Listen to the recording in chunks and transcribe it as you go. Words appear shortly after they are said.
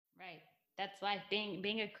That's life.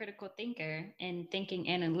 Being a critical thinker and thinking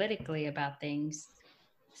analytically about things.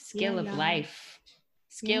 Yeah, Skill of y'all. life.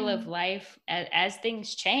 Skill Yeah. of life as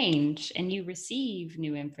things change and you receive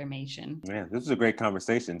new information. Man, this was a great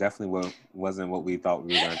conversation. Definitely wasn't what we thought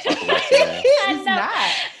we were going to talk about today. I It's know. not.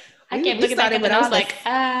 I We- kept we looking back started at the with notes all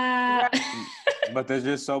like, this- But there's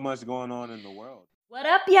just so much going on in the world. What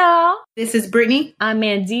up, y'all? This is Brittany, I'm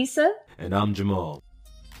Mandisa. And I'm Jamal.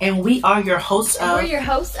 and we are your hosts And of we're your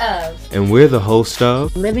hosts of And we're the host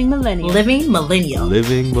of Living Millennial. Living Millennial,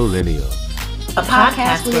 Living Millennial. a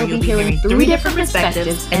podcast where you'll be hearing three different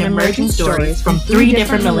perspectives and emerging stories from three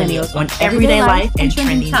different millennials on everyday life and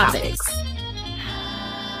trending topics.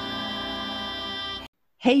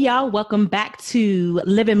 Hey, y'all. Welcome back to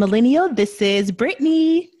Living Millennial. This is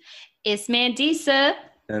Brittany. it's Mandisa.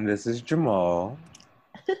 And this is Jamal.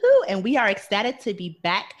 And we are ecstatic to be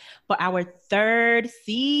back for our third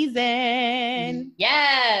season.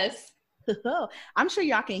 Yes. I'm sure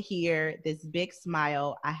y'all can hear this big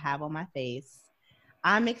smile I have on my face.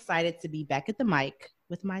 I'm excited to be back at the mic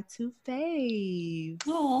with my two faves.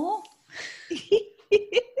 Oh.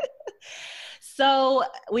 So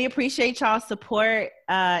we appreciate y'all's support.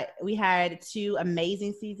 We had two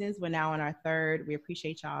amazing seasons. We're now on our third. We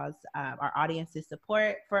appreciate y'all's, our audience's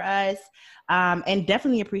support for us, and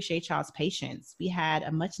definitely appreciate y'all's patience. We had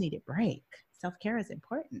a much needed break. Self-care is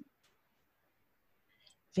important.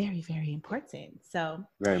 Very, very important. So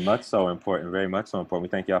Very much so important. Very much so important.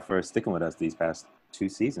 We thank y'all for sticking with us these past two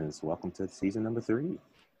seasons. Welcome to season number 3.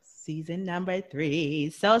 season number 3.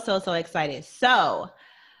 So excited. So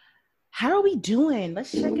how are we doing?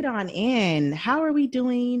 Let's check it on in. How are we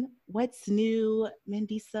doing? What's new?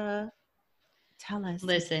 Mandisa, tell us.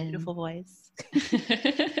 Listen. Beautiful voice.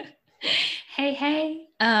 hey.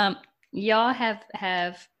 Y'all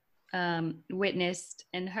have witnessed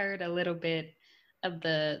and heard a little bit of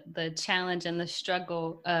the challenge and the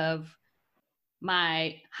struggle of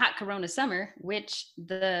my hot Corona summer, which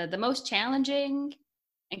the most challenging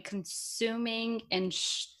and consuming and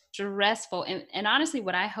stressful and honestly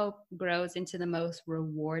what I hope grows into the most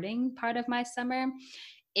rewarding part of my summer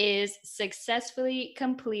is successfully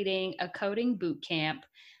completing a coding boot camp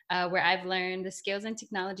where I've learned the skills and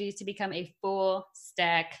technologies to become a full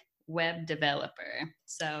stack web developer.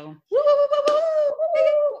 So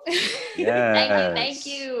Yes. thank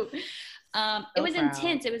you. It was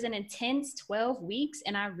intense. It was an intense 12 weeks,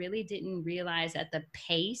 and I really didn't realize that the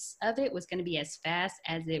pace of it was going to be as fast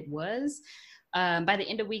as it was. By the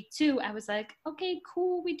end of week 2, I was like, okay,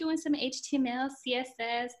 cool. We're doing some HTML,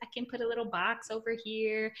 CSS. I can put a little box over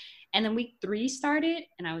here. And then week 3 started,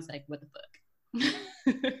 and I was like, what the fuck?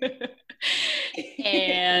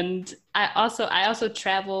 And I also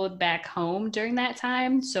traveled back home during that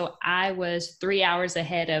time. So I was 3 hours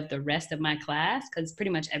ahead of the rest of my class because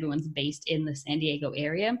pretty much everyone's based in the San Diego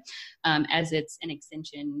area, as it's an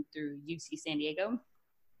extension through UC San Diego.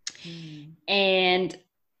 And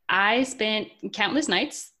I spent countless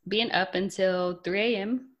nights being up until 3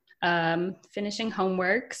 a.m., finishing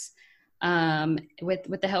homeworks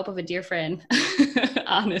with the help of a dear friend,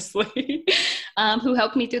 honestly, who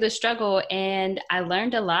helped me through the struggle. And I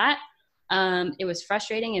learned a lot. It was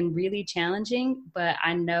frustrating and really challenging, but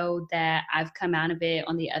I know that I've come out of it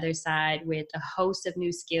on the other side with a host of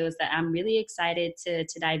new skills that I'm really excited to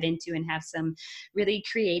dive into and have some really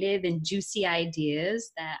creative and juicy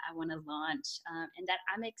ideas that I want to launch and that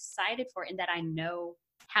I'm excited for and that I know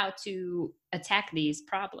how to attack these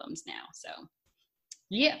problems now. So,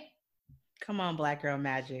 yeah. Come on, Black Girl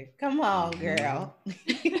Magic. Come on, girl.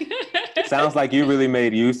 Sounds like you really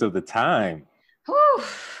made use of the time Whew,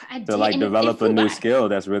 to like develop a new skill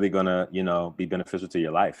that's really gonna, be beneficial to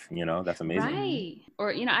your life. That's amazing. Right.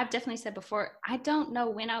 Or, I've definitely said before, I don't know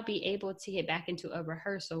when I'll be able to get back into a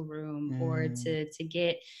rehearsal room or to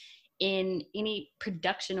get in any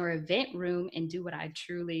production or event room and do what I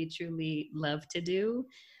truly, truly love to do.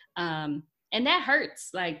 And that hurts.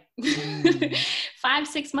 Like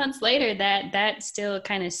 5-6 months later, that still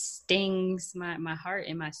kind of stings my heart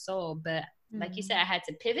and my soul. But like you said, I had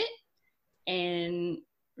to pivot and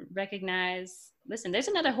recognize, listen, there's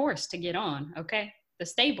another horse to get on. Okay. The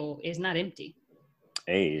stable is not empty.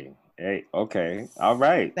 Hey, okay. All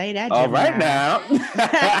right. Say that, all right now.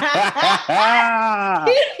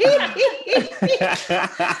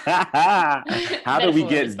 How did we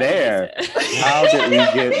get there? How did we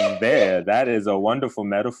get there? That is a wonderful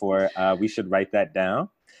metaphor. We should write that down.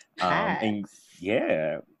 And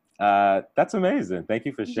yeah, that's amazing. Thank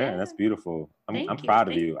you for sharing. That's beautiful. I'm proud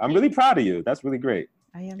of you. I'm really proud of you. That's really great.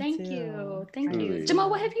 I am Thank too. you. Jamal,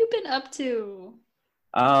 what have you been up to?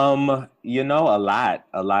 A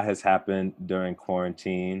lot has happened during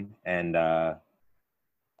quarantine, and a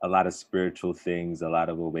lot of spiritual things, a lot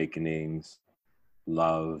of awakenings,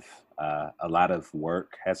 love, a lot of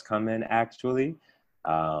work has come in actually.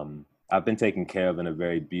 I've been taken care of in a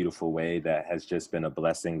very beautiful way that has just been a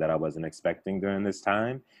blessing that I wasn't expecting during this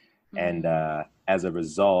time. And as a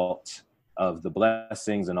result of the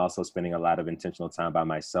blessings and also spending a lot of intentional time by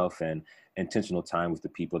myself and intentional time with the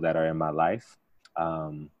people that are in my life,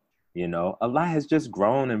 a lot has just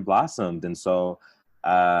grown and blossomed. And so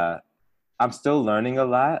I'm still learning a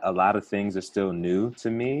lot. A lot of things are still new to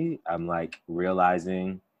me. I'm like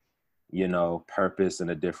realizing, purpose in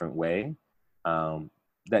a different way.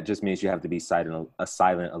 That just means you have to be silent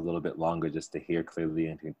a little bit longer just to hear clearly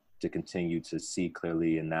and to continue to see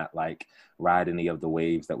clearly and not like ride any of the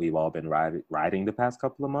waves that we've all been riding the past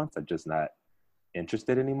couple of months. I'm just not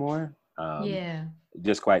interested anymore.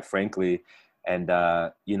 Just quite frankly. And,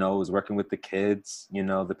 was working with the kids,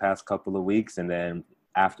 the past couple of weeks. And then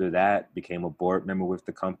after that became a board member with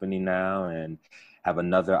the company now and have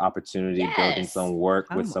another opportunity building some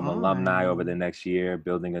work with some alumni over the next year,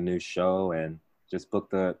 building a new show, and just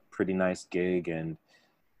booked a pretty nice gig and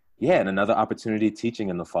another opportunity teaching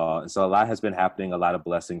in the fall. And so a lot has been happening, a lot of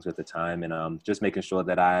blessings with the time, and just making sure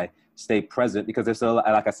that I stay present because there's still,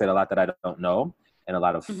 like I said, a lot that I don't know and a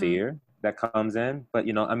lot of fear that comes in, but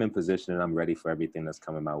I'm in position and I'm ready for everything that's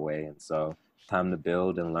coming my way. And so time to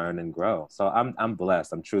build and learn and grow. So I'm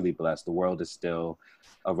blessed. I'm truly blessed. The world is still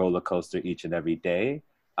a roller coaster each and every day.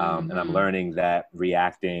 And I'm learning that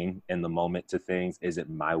reacting in the moment to things isn't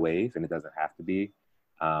my wave and it doesn't have to be.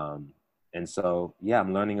 And so,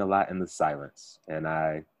 I'm learning a lot in the silence and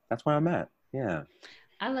that's where I'm at. Yeah.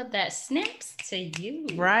 I love that. Snaps to you.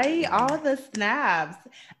 Right? All the snaps.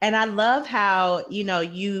 And I love how,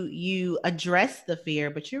 you address the fear,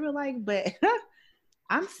 but you were like, but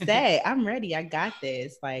I'm set. I'm ready. I got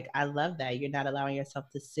this. Like, I love that. You're not allowing yourself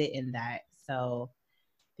to sit in that. So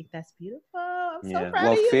I think that's beautiful. I'm so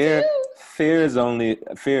proud of you too.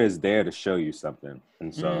 Fear is there to show you something.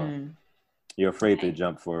 And so you're afraid to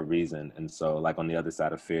jump for a reason. And so like on the other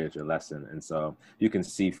side of fear is your lesson. And so you can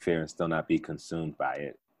see fear and still not be consumed by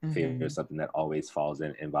it. Fear is something that always falls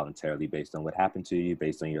in involuntarily based on what happened to you,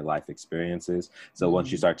 based on your life experiences. So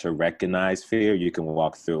once you start to recognize fear, you can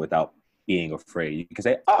walk through without being afraid. You can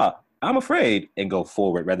say, I'm afraid, and go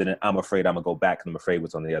forward rather than I'm afraid I'm gonna go back and I'm afraid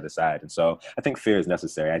what's on the other side. And so I think fear is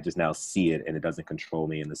necessary. I just now see it and it doesn't control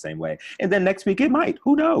me in the same way. And then next week it might,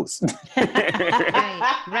 who knows?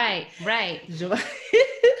 Right.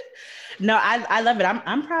 No, I love it.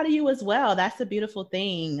 I'm proud of you as well. That's a beautiful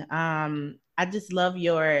thing. I just love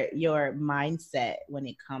your mindset when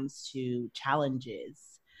it comes to challenges.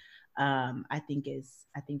 I think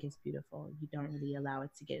is beautiful. You don't really allow it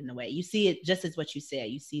to get in the way. You see it just as what you said.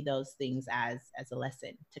 You see those things as a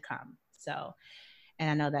lesson to come. So,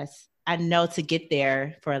 and I know to get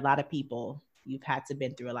there for a lot of people, you've had to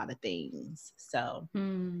been through a lot of things. So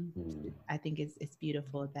I think it's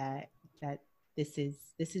beautiful that this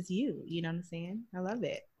is you. You know what I'm saying? I love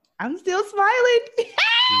it. I'm still smiling.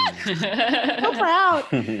 So proud.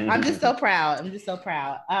 I'm just so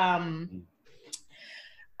proud.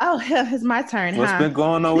 Oh, it's my turn. What's been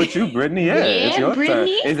going on with you, Brittany? Yeah, it's your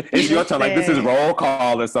Brittany. turn. It's your turn. Like this is roll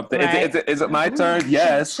call or something. Right. Is it my turn?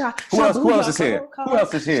 Yes. Who else is here? Who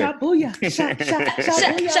else is here? Shabuya.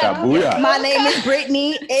 My name is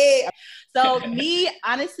Brittany. Hey. So me,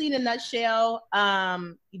 honestly, in a nutshell,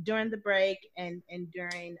 during the break and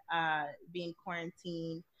during being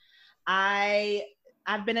quarantined,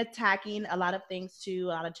 I've been attacking a lot of things too, a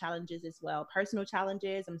lot of challenges as well. Personal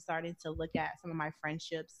challenges. I'm starting to look at some of my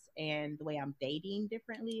friendships and the way I'm dating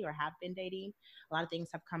differently or have been dating. A lot of things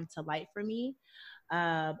have come to light for me.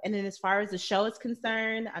 And then as far as the show is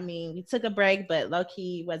concerned, I mean, we took a break, but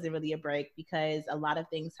low-key wasn't really a break because a lot of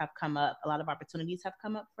things have come up. A lot of opportunities have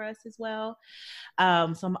come up for us as well.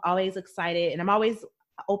 So I'm always excited and I'm always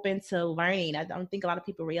open to learning. I don't think a lot of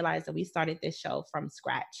people realize that we started this show from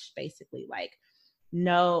scratch, basically. Like,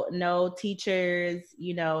 no teachers,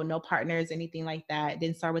 no partners, anything like that.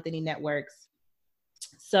 Didn't start with any networks.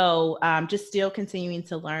 So just still continuing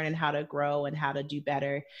to learn and how to grow and how to do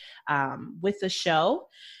better with the show.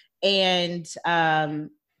 And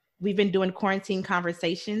we've been doing quarantine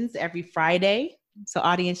conversations every Friday. So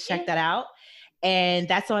audience, check that out. And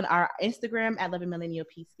that's on our Instagram at Loving Millennial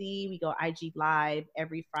PC. We go IG live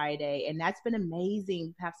every Friday. And that's been amazing.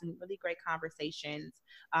 We have some really great conversations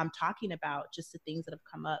talking about just the things that have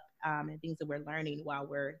come up and things that we're learning while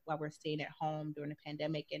we're staying at home during the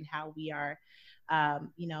pandemic and how we are,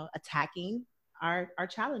 attacking our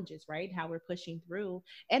challenges, right? How we're pushing through.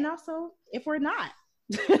 And also if we're not,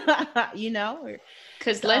 You know?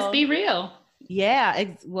 Because let's be real. Yeah,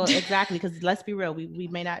 well, exactly. Because let's be real, we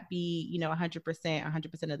may not be,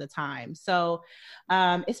 100% of the time. So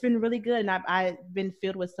it's been really good. And I've been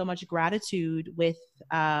filled with so much gratitude with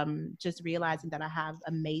just realizing that I have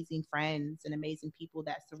amazing friends and amazing people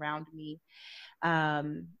that surround me.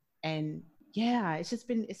 And yeah, it's just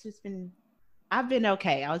been, I've been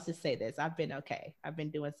okay. I'll just say this. I've been okay. I've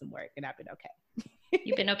been doing some work and I've been okay.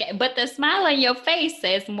 You've been okay. But the smile on your face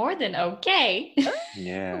says more than okay.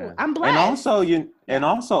 Yeah. I'm blessed. And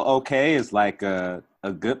also okay is like a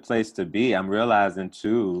good place to be. I'm realizing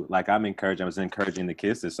too, like I was encouraging the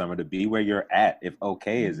kids this summer to be where you're at. If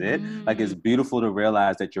okay is it, like it's beautiful to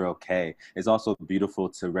realize that you're okay. It's also beautiful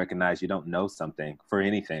to recognize you don't know something for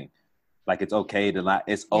anything. Like it's okay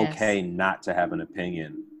it's okay not to have an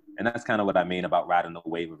opinion. And that's kind of what I mean about riding the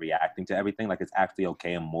wave of reacting to everything. Like it's actually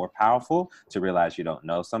okay and more powerful to realize you don't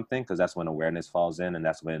know something, because that's when awareness falls in, and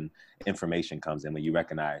that's when information comes in, when you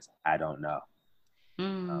recognize, I don't know.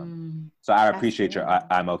 So I appreciate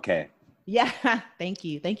I'm okay. Yeah. Thank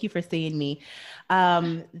you. Thank you for seeing me.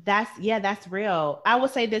 That's real. I will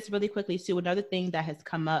say this really quickly too. Another thing that has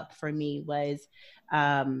come up for me was,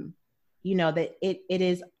 that it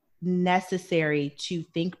is necessary to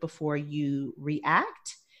think before you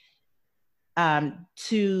react.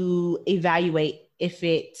 To evaluate if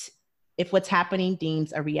what's happening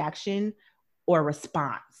deems a reaction or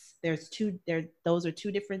response. Those are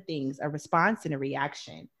two different things. A response and a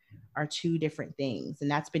reaction are two different things.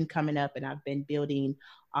 And that's been coming up, and I've been building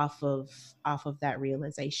off of that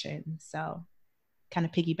realization. So kind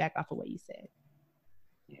of piggyback off of what you said.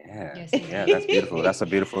 Yeah. Yes, yeah, that's beautiful. That's a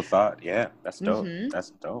beautiful thought. Yeah, that's dope.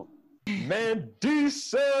 That's dope.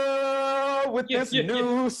 Mandisa with this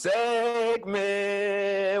new segment.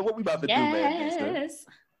 What we about to do, Mandisa?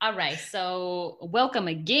 All right, so welcome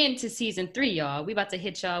again to season 3, y'all. We about to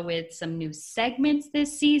hit y'all with some new segments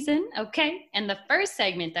this season, okay? And the first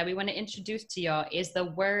segment that we want to introduce to y'all is the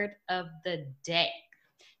word of the day.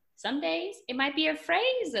 Some days it might be a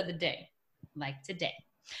phrase of the day, like today.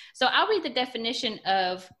 So I'll read the definition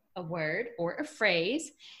of a word or a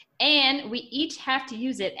phrase, and we each have to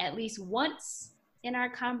use it at least once in our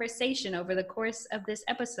conversation over the course of this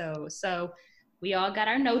episode. So we all got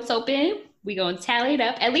our notes open. We're going to tally it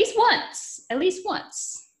up at least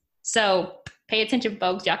once. So pay attention,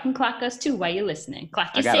 folks. Y'all can clock us too while you're listening.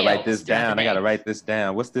 Clock yourselves. I got to write this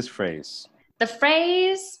down. What's this phrase? The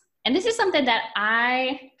phrase, and this is something that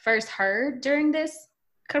I first heard during this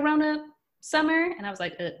Corona summer, and I was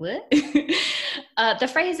like, what? The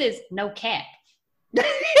phrase is no cap.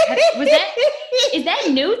 Is that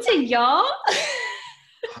new to y'all?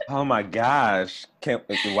 Oh my gosh.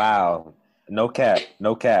 Wow. No cap.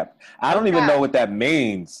 I don't even know what that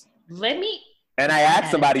means. And I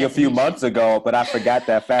asked somebody a few months ago, but I forgot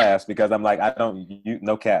that fast because I'm like,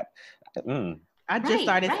 no cap. I just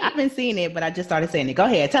started. Right. I've been seeing it, but I just started saying it. Go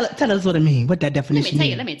ahead. Tell us what it means. What that definition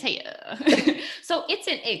means. Let me tell you. So it's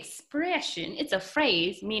an expression. It's a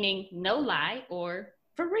phrase meaning no lie or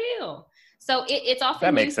for real. So it's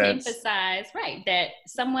often used to emphasize, right, that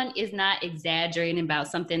someone is not exaggerating about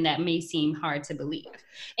something that may seem hard to believe.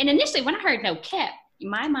 And initially, when I heard no cap,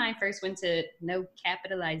 my mind first went to no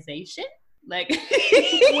capitalization. Like,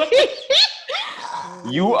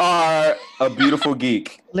 you are a beautiful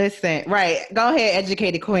geek. Listen, right. Go ahead,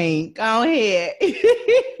 educated queen. Go ahead.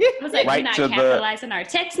 I was like, we're not capitalizing our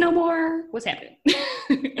text no more. What's happening?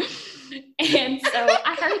 And so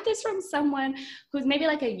I heard this from someone who's maybe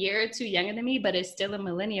like a year or two younger than me, but is still a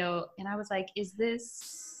millennial. And I was like, is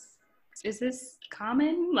this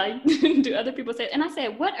common? Like, do other people say it? And I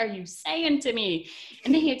said, what are you saying to me?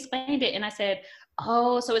 And then he explained it. And I said,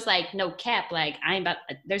 oh, so it's like no cap. Like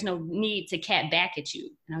there's no need to cap back at you.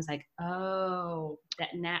 And I was like, oh,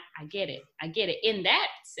 I get it in that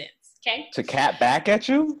sense. Okay. To cap back at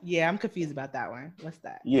you? Yeah, I'm confused about that one. What's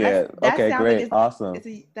that? Yeah. Okay, great. Awesome.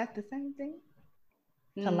 That's the same thing?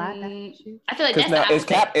 To lie back at you? I feel like that's now,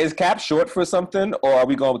 is cap short for something, or are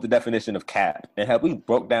we going with the definition of cap? And have we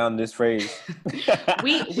broke down this phrase?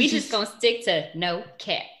 we just gonna stick to no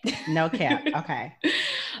cap. No cap. Okay.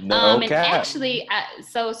 No cap. And actually,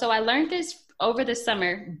 so I learned this over the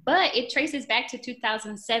summer, but it traces back to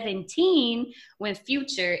 2017 when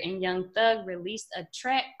Future and Young Thug released a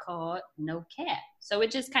track called No Cap. So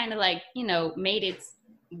it just kind of like, made its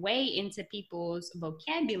way into people's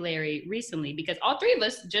vocabulary recently, because all three of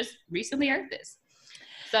us just recently heard this.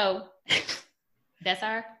 So that's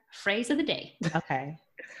our phrase of the day. Okay.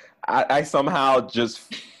 I somehow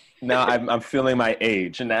just... Now I'm feeling my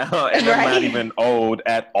age now, and right? I'm not even old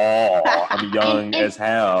at all. I'm young as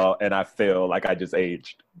hell, and I feel like I just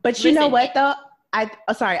aged. But you know what, though?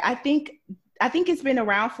 I think it's been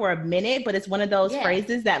around for a minute, but it's one of those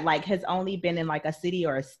phrases that like has only been in like a city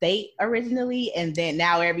or a state originally, and then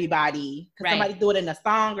now everybody, because somebody do it in a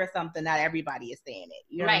song or something, not everybody is saying it.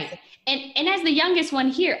 You know right. And as the youngest one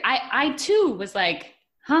here, I too was like,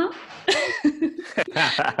 huh?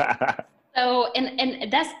 So,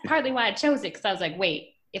 and that's partly why I chose it, because I was like, wait,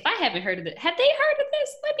 if I haven't heard of it, have they heard of this?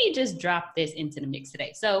 Let me just drop this into the mix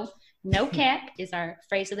today. So, no cap is our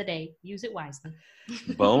phrase of the day. Use it wisely.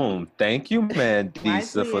 Boom. Thank you,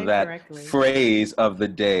 Mandisa, for that phrase of the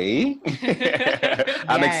day.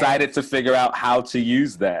 I'm excited to figure out how to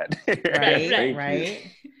use that. Right.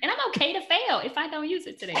 And I'm okay to fail if I don't use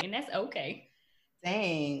it today, and that's okay.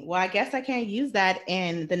 Dang. Well, I guess I can't use that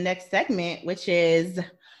in the next segment, which is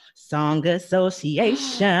Song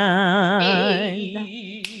Association.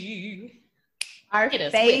 Hey. Our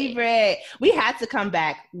favorite. We had to come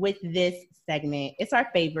back with this segment. It's our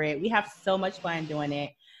favorite. We have so much fun doing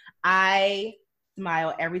it. I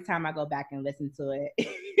smile every time I go back and listen to it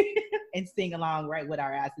and sing along right with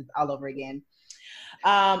our asses all over again.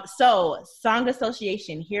 So Song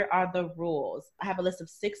Association, here are the rules. I have a list of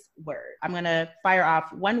 6 words. I'm going to fire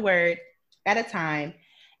off one word at a time,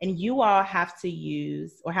 and you all have to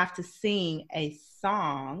use or have to sing a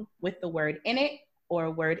song with the word in it or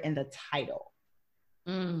a word in the title.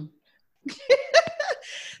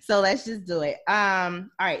 So let's just do it. All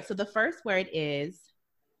right. So the first word is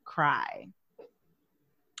cry.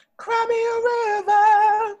 Cry me a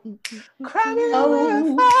river. Cry me a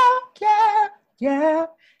river. Yeah.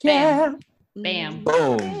 Bam.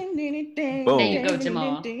 Boom. There you go,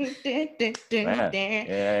 Jamal. Yeah.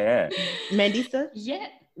 Mandisa? Yeah.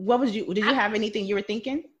 What was you? Did you have anything you were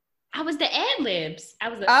thinking? I was the ad-libs. I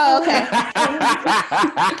was the okay.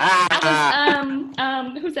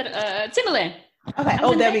 I was who's that? Timbaland. Okay.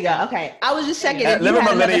 Oh, there we go. Okay. I was just checking if you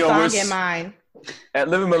had another song in mind. At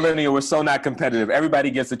Living Millennial, we're so not competitive. Everybody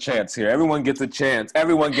gets a chance here. Everyone gets a chance.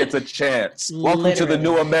 Welcome to the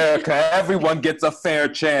new America. Everyone gets a fair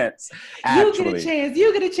chance. Actually.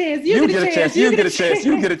 You get a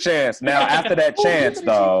chance. Now, after that chance,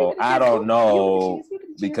 though, I don't know,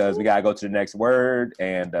 because we got to go to the next word,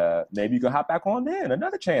 and maybe you can hop back on then.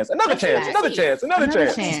 Another chance. Hit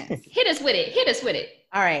us with it.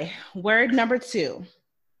 All right. Word number 2.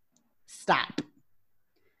 Stop.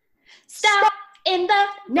 Stop in the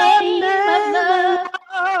name of love.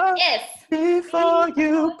 Yes. Before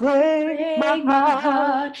you break my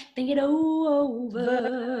heart. Think it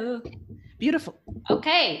over. Beautiful.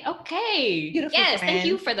 Okay. Beautiful, yes, friend. Thank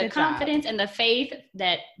you for the Good confidence job. and the faith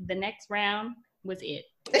that the next round was it.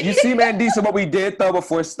 You see, Mandisa, what we did, though,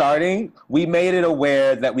 before starting? We made it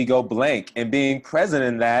aware that we go blank, and being present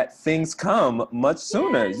in that, things come much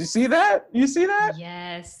sooner. Yes. You see that?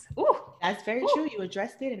 Yes. Ooh, that's very true. You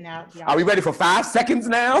addressed it, and now... Are we ready for 5 seconds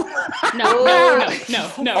now? No. Oh,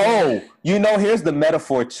 here's the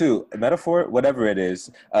metaphor, too. Metaphor? Whatever it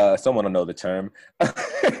is. Someone will know the term.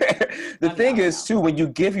 The thing is, too, when you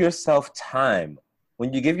give yourself time,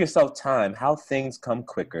 how things come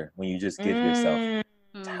quicker when you just give yourself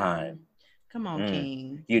time. Come on,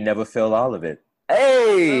 King. You never feel all of it.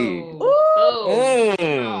 Hey!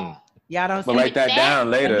 Y'all don't but write that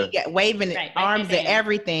down later. Waving arms and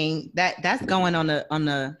everything. That's going on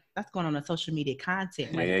the social media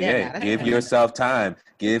content. Yeah. Give yourself time.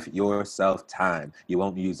 You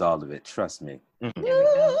won't use all of it. Trust me. There we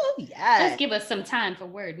go. Yes. Let's give us some time for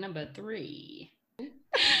word number 3.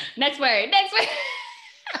 Next word.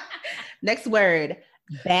 Next word.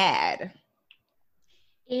 Bad.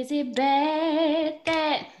 Is it bad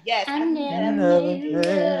that I never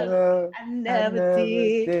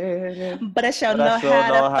did, but I shall know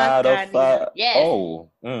how to fuck. Yes. Oh.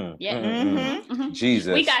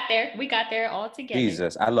 Jesus. We got there all together.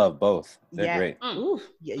 Jesus. I love both. They're great. Ooh,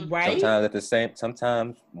 right?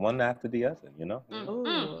 Sometimes one after the other,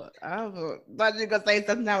 Ooh. I thought you were going to say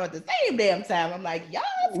sometimes at the same damn time. I'm like, y'all.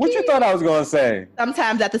 What you thought I was going to say?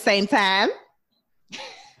 Sometimes at the same time.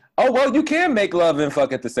 Oh, well, you can make love and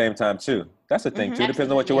fuck at the same time, too. That's the thing, too.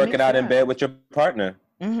 Depends on what you're working out in bed with your partner.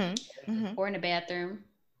 Or in the bathroom.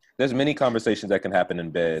 There's many conversations that can happen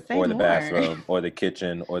in bed or the bathroom or the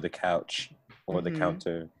kitchen or the couch or the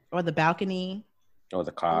counter. Or the balcony. Or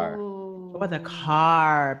the car. Ooh. Or the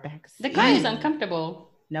car. The car is uncomfortable.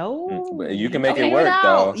 No. You can make it work,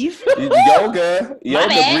 though. Yoga,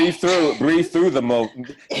 breathe through the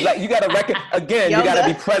moment. Like, you got to again, you got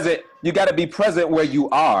to be present. You got to be present where you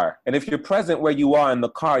are. And if you're present where you are in the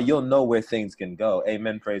car, you'll know where things can go.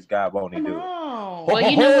 Amen. Praise God. Won't he do it? Well,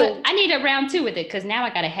 you know what? I need a round 2 with it, because now I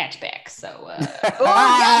got a hatchback. So.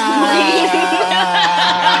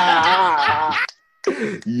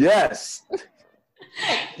 Yes.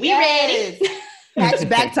 We ready. Catch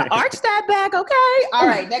back to arch that back, okay? All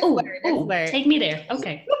right, next word. Take me there.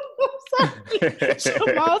 Okay. Sorry.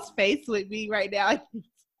 Jamal's face with me right now.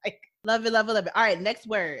 Like, love it. All right, next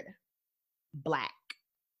word. Black.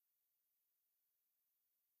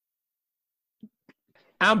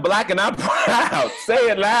 I'm black and I'm proud. Say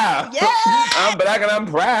it loud. Yeah. I'm black and I'm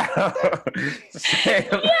proud. Say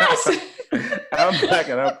it loud. I'm black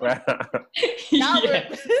and I'm proud.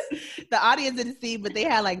 Yes. The audience didn't see, but they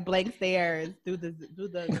had like blank stares through the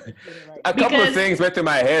A couple of things went through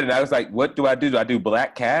my head, and I was like, "What do I do? Do I do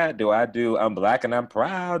Black Cat? Do I do I'm black and I'm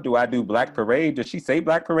proud? Do I do Black Parade? Does she say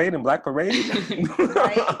Black Parade and Black Parade?"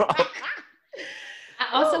 I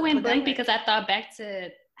also went blank because I thought back to,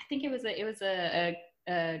 I think it was a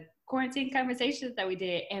quarantine conversations that we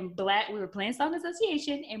did, and Black, we were playing song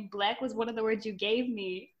association, and Black was one of the words you gave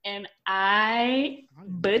me, and I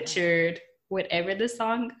butchered whatever the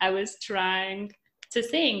song I was trying to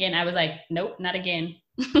sing, and I was like, nope, not again.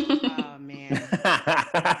 Oh man.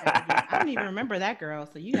 I don't even remember that, girl.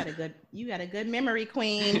 So you got a good memory,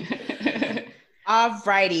 queen. All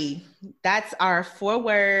righty. That's our 4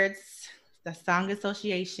 words, the song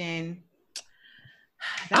association.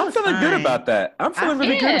 I'm feeling good about that. I'm feeling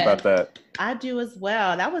really good about that. I do as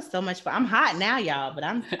well. That was so much fun. I'm hot now, y'all, but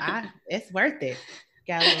it's worth it.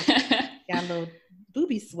 Got a little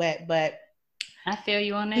booby sweat, but I feel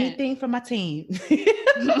you on that. Anything for my team.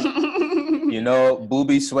 You know,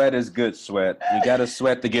 booby sweat is good sweat. You got to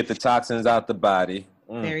sweat to get the toxins out the body.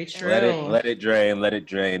 Very true. Let it drain.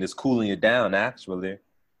 It's cooling you down, actually.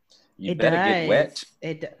 You better get wet.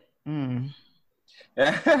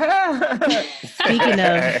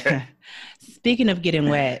 Speaking of getting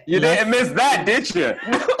wet, you didn't miss that, did you?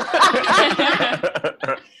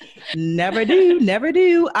 Never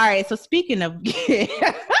do. All right, so speaking of getting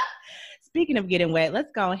wet,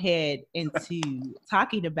 let's go ahead into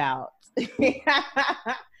talking about let's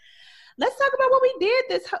talk about what we did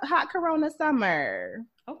this hot Corona summer.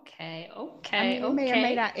 Okay.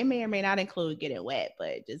 It may or may not include getting wet,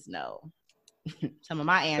 but just know some of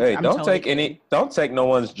my answers. Hey, don't take no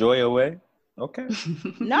one's joy away. Okay.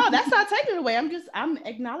 No, that's not taking it away. I'm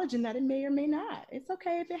acknowledging that it may or may not. It's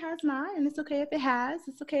okay if it has not, and it's okay if it has.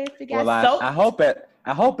 It's okay if it got soaked. I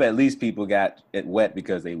hope at least people got it wet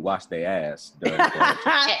because they washed their ass during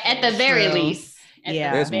at the very least.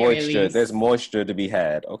 There's moisture. There's moisture to be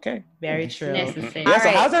had. Okay. Very true. Necessary. Yeah,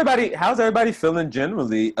 so how's everybody feeling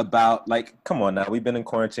generally about, like, come on now, we've been in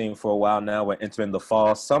quarantine for a while now. We're entering the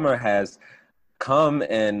fall. Summer has come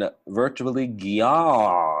and virtually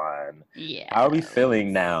gone. Yeah. How are we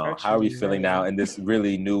feeling now? How are we feeling now in this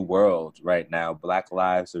really new world right now? Black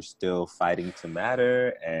lives are still fighting to matter,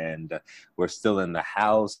 and we're still in the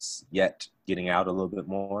house, yet getting out a little bit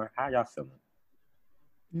more. How y'all feeling?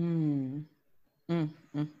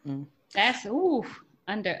 That's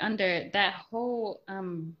under that whole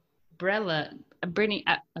umbrella. Brittany,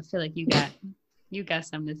 I feel like you got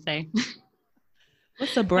something to say.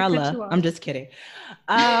 What's umbrella? I'm just kidding.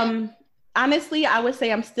 Honestly, I would say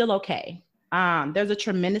I'm still okay. There's a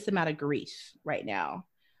tremendous amount of grief right now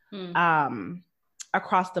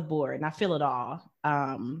across the board, and I feel it all.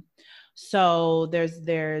 So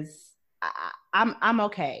I'm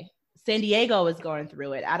okay. San Diego is going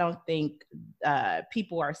through it. I don't think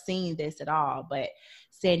people are seeing this at all, but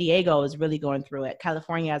San Diego is really going through it.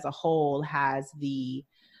 California as a whole has the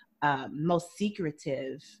most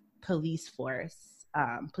secretive police force,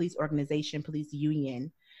 police organization, police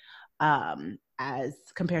union, as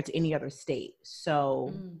compared to any other state.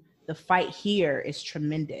 So the fight here is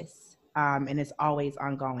tremendous, and it's always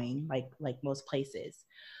ongoing, like most places.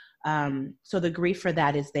 So the grief for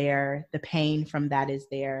that is there. The pain from that is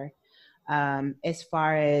there. As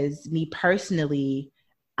far as me personally,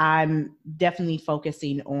 I'm definitely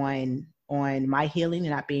focusing on my healing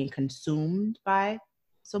and not being consumed by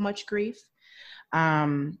so much grief.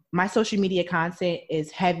 My social media content is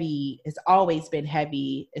heavy. It's always been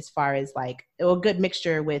heavy as far as like a good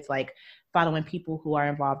mixture with like following people who are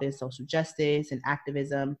involved in social justice and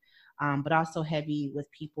activism, but also heavy with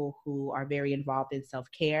people who are very involved in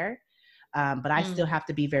self-care. But I still have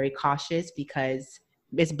to be very cautious because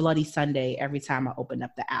it's Bloody Sunday every time I open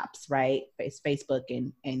up the apps, right? It's Facebook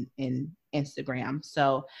and Instagram.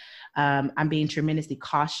 So I'm being tremendously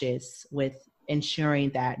cautious with ensuring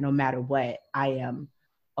that no matter what, I am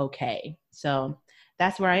okay. So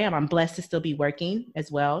that's where I am. I'm blessed to still be working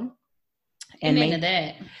as well. And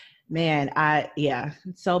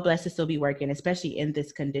so blessed to still be working, especially in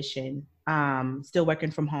this condition. Still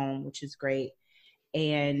working from home, which is great.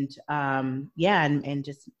 And and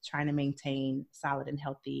just trying to maintain solid and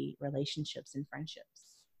healthy relationships and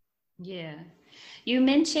friendships. Yeah. You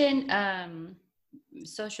mentioned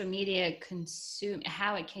social media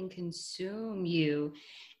how it can consume you.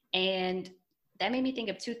 And that made me think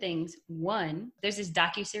of two things. One, there's this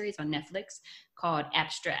docuseries on Netflix called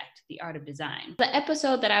Abstract, The Art of Design. The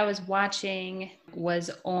episode that I was watching was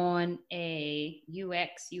on a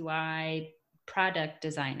UX, UI product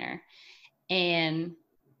designer. And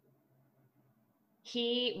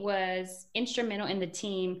he was instrumental in the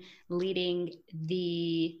team leading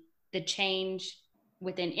the change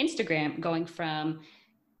within Instagram, going from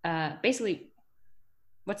basically,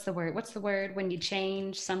 what's the word when you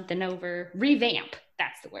change something over? Revamp.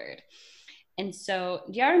 That's the word. And so,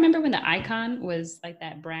 do y'all remember when the icon was like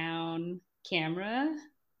that brown camera,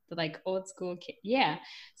 the like old school? Yeah.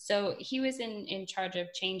 So he was in charge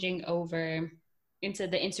of changing over into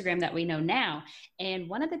the Instagram that we know now. And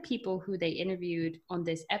one of the people who they interviewed on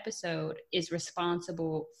this episode is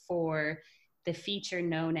responsible for the feature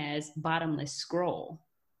known as bottomless scroll,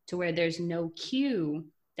 to where there's no cue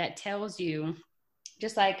that tells you,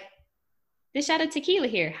 just like this shot of tequila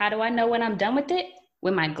here. How do I know when I'm done with it?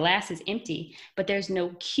 When my glass is empty. But there's no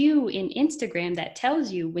cue in Instagram that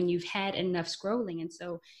tells you when you've had enough scrolling. And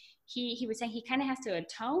so he was saying he kind of has to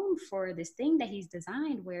atone for this thing that he's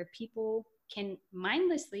designed, where people can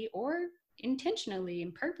mindlessly or intentionally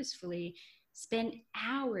and purposefully spend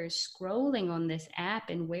hours scrolling on this app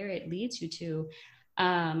and where it leads you to.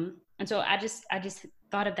 And so I just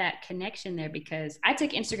thought of that connection there, because I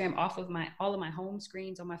took Instagram off of all of my home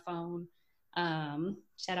screens on my phone.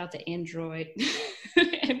 Shout out to Android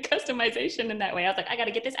and customization in that way. I was like, I got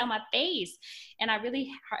to get this out my face. And I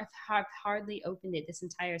really have hardly opened it this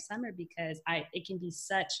entire summer, because it can be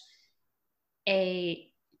such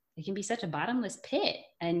a bottomless pit,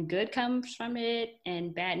 and good comes from it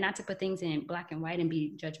and bad. Not to put things in black and white and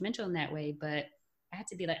be judgmental in that way, but I had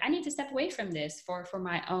to be like, I need to step away from this for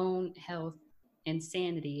my own health and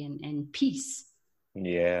sanity and peace.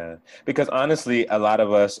 Yeah, because honestly, a lot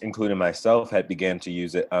of us, including myself, had began to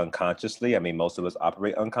use it unconsciously. I mean, most of us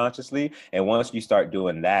operate unconsciously. And once you start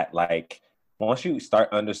doing that, like once you start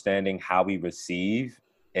understanding how we receive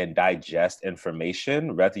and digest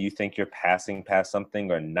information, whether you think you're passing past something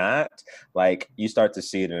or not, like you start to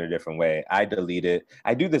see it in a different way. I delete it.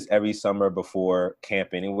 I do this every summer before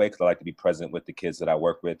camp anyway, because I like to be present with the kids that I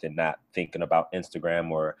work with and not thinking about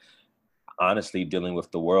Instagram or honestly dealing with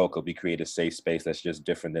the world, because we create a safe space that's just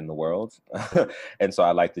different than the world. And so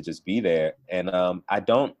I like to just be there. And I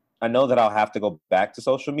know that I'll have to go back to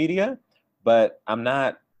social media, but I'm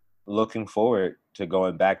not looking forward to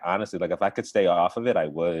going back, honestly. Like if I could stay off of it, I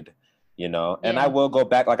would, and I will go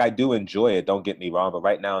back. Like I do enjoy it, don't get me wrong, but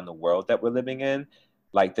right now in the world that we're living in,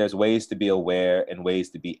 like there's ways to be aware and ways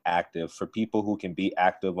to be active. For people who can be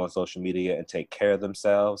active on social media and take care of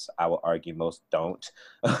themselves, I will argue most don't.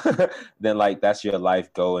 Then like that's your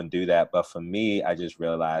life, go and do that. But for me, I just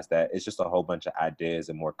realized that it's just a whole bunch of ideas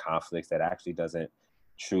and more conflicts that actually doesn't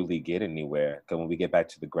truly get anywhere. Because when we get back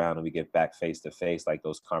to the ground and we get back face to face, like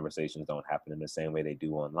those conversations don't happen in the same way they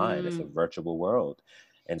do online. It's a virtual world.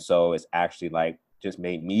 And so it's actually like just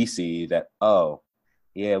made me see that, oh,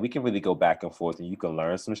 yeah, we can really go back and forth and you can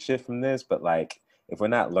learn some shit from this. But like, if we're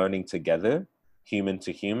not learning together, human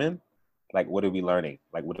to human, like, what are we learning?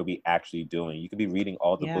 Like, what are we actually doing? You could be reading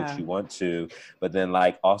all the books you want to, but then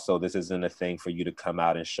like, also this isn't a thing for you to come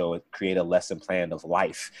out and show it, create a lesson plan of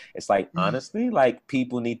life. It's like, honestly, like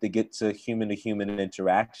people need to get to human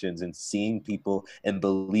interactions and seeing people and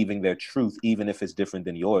believing their truth, even if it's different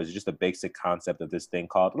than yours. It's just a basic concept of this thing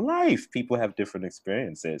called life. People have different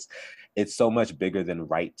experiences. It's so much bigger than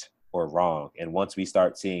right or wrong. And once we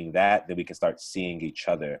start seeing that, then we can start seeing each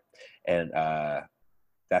other. And,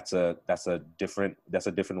 that's a different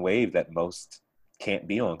wave that most can't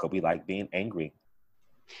be on, because we like being angry.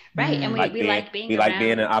 Right. And we like being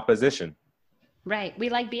in opposition. Right. We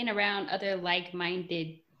like being around other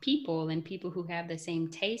like-minded people and people who have the same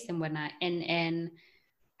taste and whatnot. And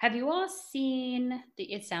have you all seen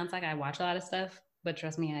it sounds like I watch a lot of stuff, but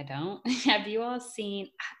trust me, I don't. Have you all seen,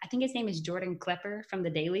 I think his name is Jordan Klepper from The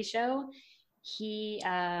Daily Show. He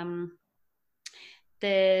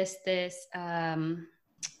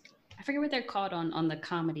I forget what they're called on the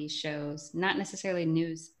comedy shows. Not necessarily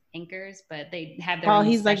news anchors, but they have their own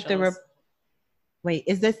he's specials. Like wait,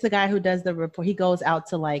 is this the guy who does the report? He goes out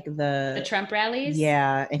to like the Trump rallies?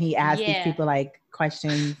 Yeah, and he asks these people like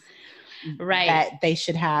questions right that they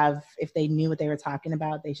should have, if they knew what they were talking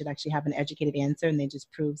about, they should actually have an educated answer, and they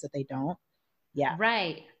just proves that they don't. Yeah.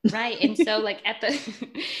 Right. And so like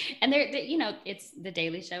and they're, you know, it's the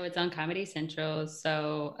Daily Show, it's on Comedy Central.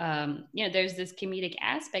 So, you know, there's this comedic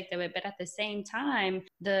aspect of it, but at the same time,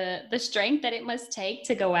 the strength that it must take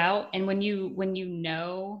to go out. And when you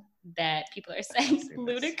know that people are saying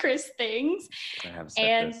ludicrous things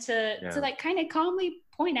and to like kind of calmly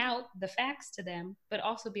point out the facts to them, but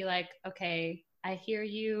also be like, okay, I hear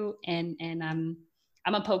you. And I'm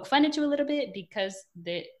gonna poke fun at you a little bit because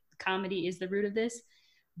the comedy is the root of this,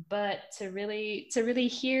 but to really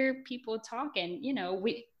hear people talk, and you know,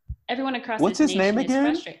 everyone across what's this his nation name is again?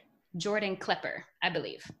 frustrated. Jordan Klepper, I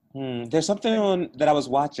believe. There's something on that I was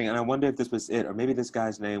watching, and I wonder if this was it, or maybe this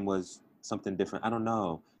guy's name was something different. I don't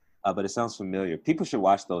know, but it sounds familiar. People should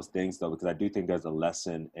watch those things though, because I do think there's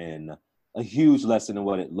a huge lesson in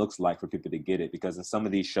what it looks like for people to get it. Because in some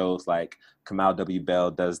of these shows, like Kamau W. Bell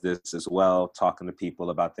does this as well, talking to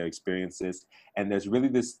people about their experiences. And there's really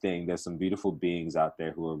this thing, there's some beautiful beings out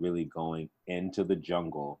there who are really going into the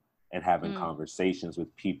jungle and having conversations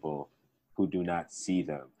with people who do not see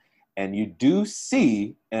them. And you do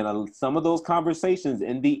see in some of those conversations,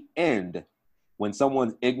 in the end, when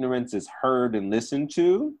someone's ignorance is heard and listened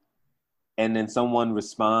to, and then someone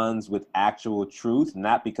responds with actual truth,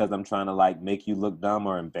 not because I'm trying to like make you look dumb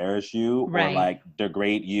or embarrass you or like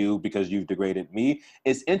degrade you because you've degraded me.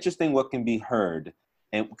 It's interesting what can be heard.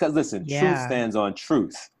 And because listen, truth stands on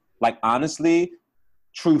truth. Like honestly,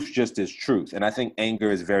 truth just is truth. And I think anger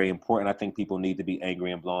is very important. I think people need to be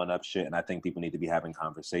angry and blowing up shit. And I think people need to be having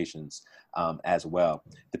conversations as well.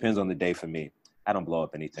 Depends on the day for me. I don't blow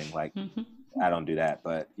up anything. Like I don't do that,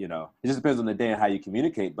 but you know, it just depends on the day and how you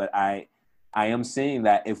communicate. But I am seeing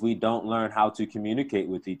that if we don't learn how to communicate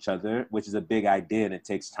with each other, which is a big idea and it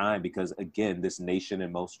takes time because, again, this nation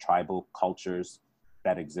and most tribal cultures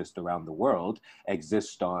that exist around the world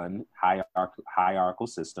exist on hierarchical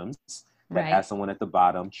systems that has someone at the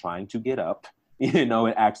bottom trying to get up. You know,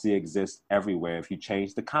 it actually exists everywhere. If you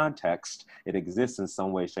change the context, it exists in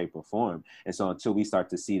some way, shape, or form. And so until we start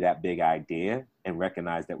to see that big idea and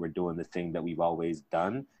recognize that we're doing the thing that we've always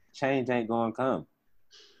done, change ain't gonna come.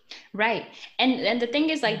 Right. And the thing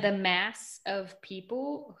is, like, the mass of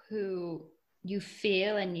people who you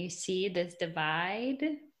feel and you see this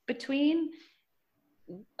divide between,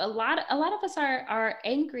 a lot of us are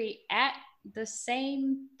angry at the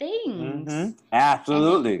same things.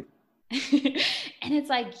 Absolutely. And it's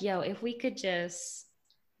like, yo, if we could just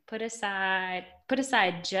put aside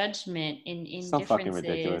judgment in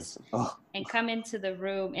differences and come into the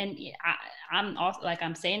room. And I'm also, like,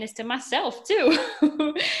 I'm saying this to myself too,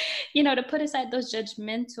 you know, to put aside those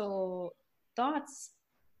judgmental thoughts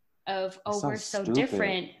of, we're so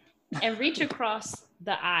different, and reach across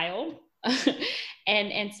the aisle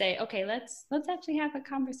and say, okay, let's actually have a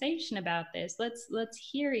conversation about this. Let's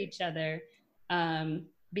hear each other.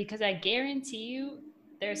 Because I guarantee you,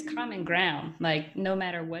 there's common ground. Like, no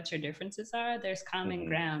matter what your differences are, there's common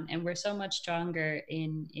ground, and we're so much stronger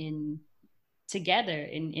in together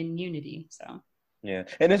in unity. So yeah,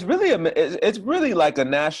 and it's really like a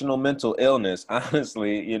national mental illness,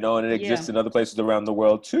 honestly, you know, and it exists in other places around the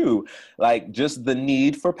world too. Like, just the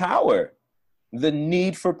need for power. The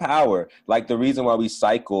need for power, like the reason why we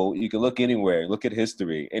cycle, you can look anywhere, look at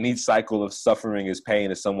history. Any cycle of suffering is pain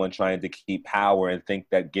is someone trying to keep power and think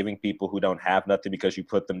that giving people who don't have nothing because you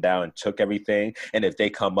put them down and took everything, and if they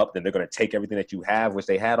come up, then they're going to take everything that you have, which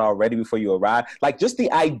they had already before you arrived. Like, just the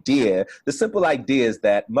idea, the simple idea is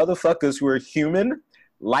that motherfuckers who are human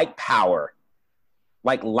like power.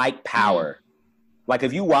 Like power. Like,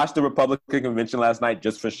 if you watched the Republican convention last night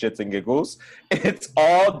just for shits and giggles, it's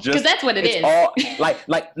all just, because that's what it is. All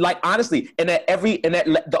like honestly,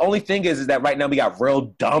 the only thing is that right now we got real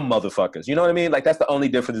dumb motherfuckers. You know what I mean? Like, that's the only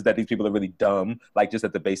difference, is that these people are really dumb, like just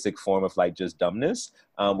at the basic form of like just dumbness,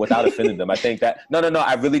 without offending them. I think that no,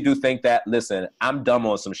 I really do think that. Listen, I'm dumb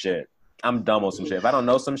on some shit. If I don't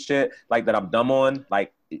know some shit like that I'm dumb on,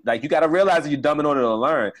 like you got to realize that you're dumb in order to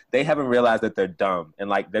learn. They haven't realized that they're dumb, and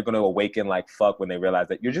like they're going to awaken like fuck when they realize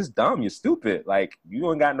that you're just dumb. You're stupid. Like, you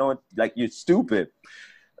ain't got no, like, you're stupid.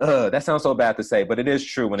 That sounds so bad to say, but it is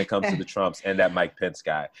true when it comes to the Trumps and that Mike Pence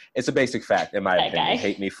guy. It's a basic fact, in my opinion.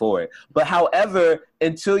 Hate me for it. But however,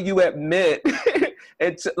 until you admit,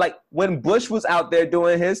 it's like when Bush was out there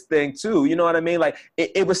doing his thing too, you know what I mean? Like,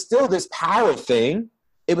 it was still this power thing.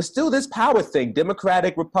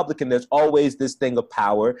 Democratic, Republican, there's always this thing of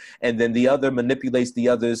power. And then the other manipulates the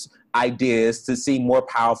other's ideas to seem more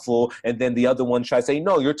powerful. And then the other one tries to say,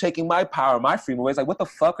 no, you're taking my power, my freedom away. It's like, what the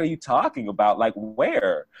fuck are you talking about? Like,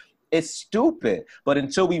 where? It's stupid. But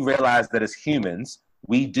until we realize that as humans,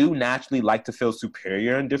 we do naturally like to feel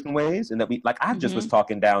superior in different ways. And that we, like, I just was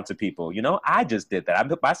talking down to people, you know, I just did that. I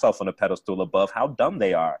put myself on a pedestal above how dumb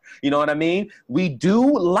they are. You know what I mean? We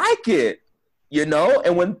do like it, you know?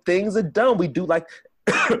 And when things are done, we do like,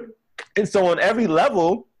 and so on every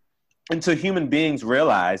level, until human beings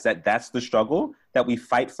realize that that's the struggle, that we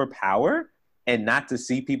fight for power and not to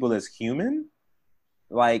see people as human,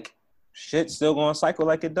 like, shit's still gonna cycle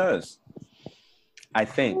like it does. I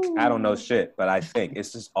think. I don't know shit, but I think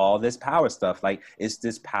it's just all this power stuff. Like, it's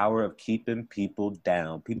this power of keeping people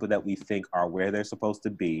down, people that we think are where they're supposed to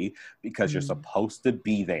be because you're supposed to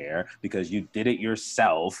be there because you did it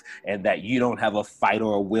yourself and that you don't have a fight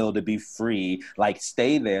or a will to be free. Like,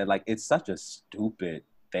 stay there. Like, it's such a stupid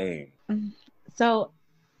thing. So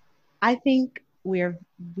I think we are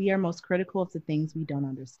most critical of the things we don't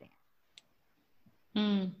understand.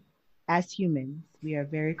 As humans, we are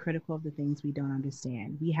very critical of the things we don't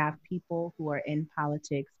understand. We have people who are in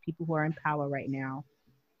politics, people who are in power right now,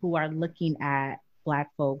 who are looking at Black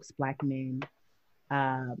folks, Black men,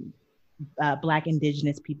 Black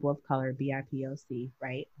Indigenous people of color, BIPOC,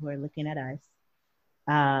 right? Who are looking at us.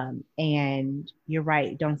 And you're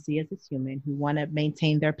right, don't see us as human, who want to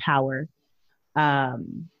maintain their power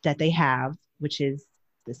that they have, which is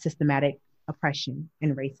the systematic oppression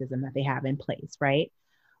and racism that they have in place, right?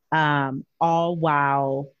 All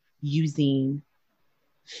while using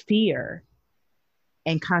fear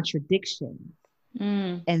and contradiction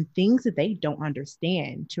and things that they don't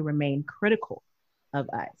understand to remain critical of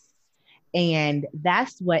us. And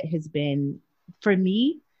that's what has been, for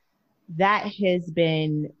me, that has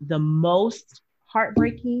been the most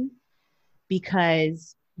heartbreaking,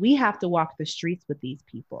 because we have to walk the streets with these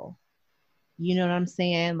people. You know what I'm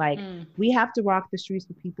saying? Like, we have to walk the streets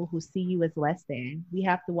with people who see you as less than. We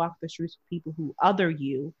have to walk the streets with people who other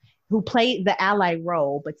you, who play the ally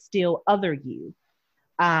role, but still other you.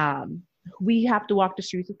 We have to walk the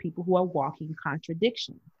streets with people who are walking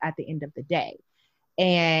contradictions at the end of the day.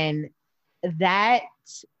 And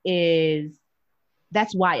that's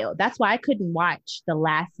wild. That's why I couldn't watch the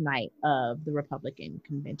last night of the Republican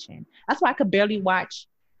convention. That's why I could barely watch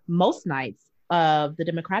most nights of the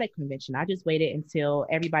Democratic convention. I just waited until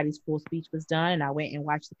everybody's full speech was done, and I went and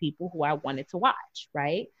watched the people who I wanted to watch,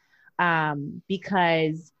 right?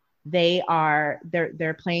 Because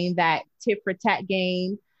they're playing that tit for tat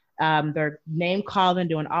game. They're name calling,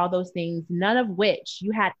 doing all those things, none of which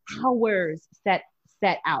you had hours set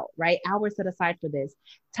out, right? Hours set aside for this.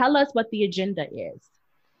 Tell us what the agenda is.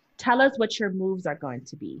 Tell us what your moves are going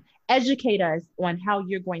to be. Educate us on how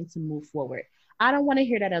you're going to move forward. I don't want to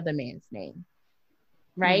hear that other man's name,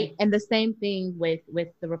 right? And the same thing with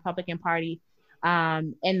the Republican Party.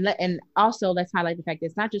 And also let's highlight the fact that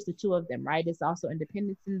it's not just the two of them, right? It's also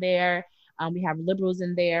independents in there. We have liberals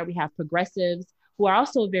in there. We have progressives who are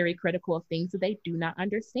also very critical of things that they do not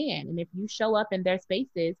understand. And if you show up in their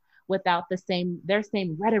spaces without their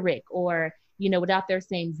same rhetoric, or, you know, without their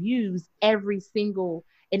same views in every single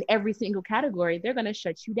category, they're going to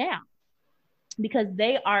shut you down, because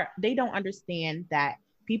they don't understand that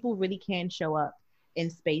people really can show up in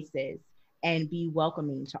spaces and be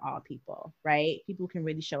welcoming to all people, right? People can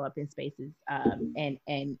really show up in spaces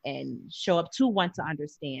and show up to want to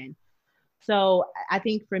understand. So I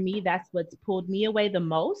think for me, that's what's pulled me away the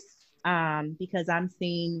most, because I'm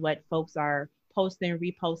seeing what folks are posting,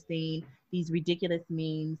 reposting, these ridiculous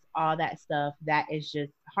memes, all that stuff, that is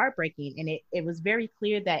just heartbreaking. And it was very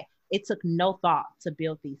clear that it took no thought to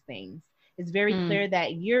build these things. It's very clear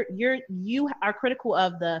that you are critical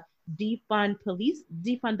of the defund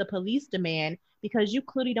the police demand, because you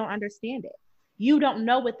clearly don't understand it. You don't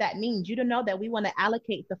know what that means. You don't know that we want to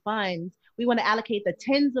allocate the funds. We want to allocate the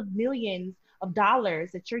tens of millions of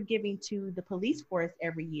dollars that you're giving to the police force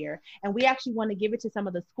every year. And we actually want to give it to some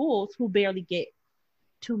of the schools who barely get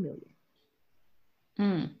 2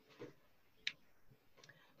 million.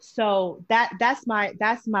 So that's my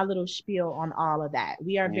little spiel on all of that.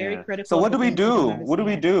 We are very critical. So what do we do? What do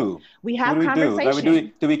we do? We have conversation.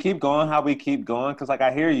 Like, do we keep going how we keep going? Because, like,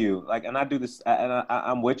 I hear you, like, and I do this, and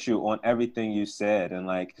I'm with you on everything you said, and,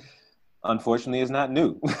 like, unfortunately, it's not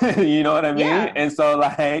new. You know what I mean? Yeah. And so,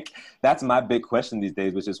 like, that's my big question these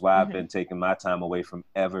days, which is why I've been taking my time away from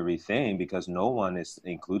everything, because no one is,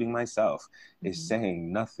 including myself, is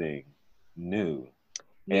saying nothing new.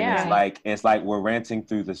 And it's like we're ranting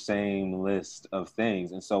through the same list of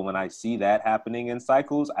things. And so when I see that happening in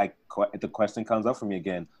cycles, the question comes up for me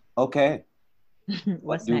again. Okay,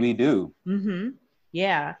 what do we do?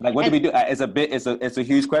 Yeah. Like, what do we do? It's a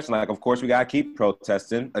huge question. Like, of course, we gotta keep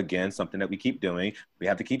protesting. Again, something that we keep doing. We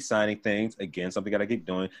have to keep signing things. Again, something we gotta keep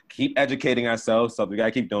doing. Keep educating ourselves. Something we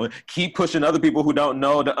gotta keep doing. Keep pushing other people who don't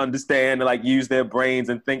know to understand and like use their brains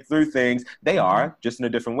and think through things. They are just in a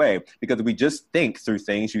different way. Because if we just think through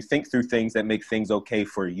things, you think through things that make things okay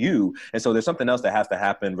for you. And so there's something else that has to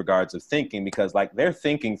happen in regards of thinking, because like they're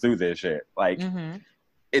thinking through this shit. Like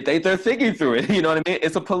they're thinking through it. You know what I mean?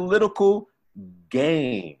 It's a political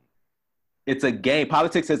game. It's a game.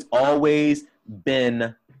 Politics has always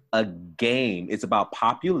been a game. It's about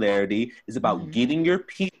popularity. It's about getting your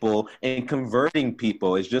people and converting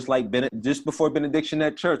people. It's just like just before benediction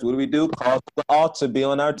at church. What do? Call the altar, be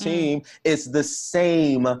on our team. It's the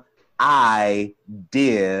same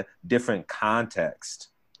idea, different context.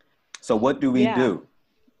 So what do we do?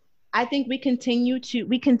 I think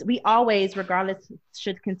we always, regardless,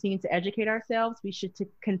 should continue to educate ourselves. We should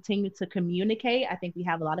continue to communicate. I think we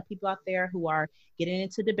have a lot of people out there who are getting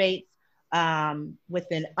into debates with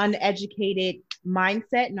an uneducated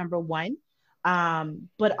mindset, number one,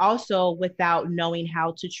 but also without knowing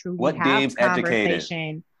how to truly have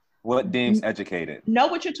conversation. What deems educated? Know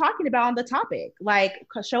what you're talking about on the topic. Like,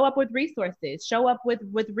 show up with resources, show up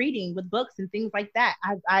with reading, with books and things like that.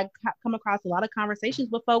 I've come across a lot of conversations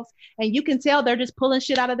with folks, and you can tell they're just pulling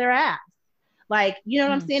shit out of their ass. Like, you know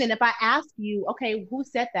what I'm saying? And if I ask you, okay, who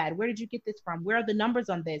said that? Where did you get this from? Where are the numbers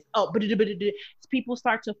on this? Oh, people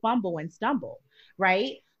start to fumble and stumble,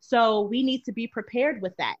 right? So we need to be prepared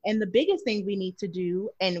with that. And the biggest thing we need to do,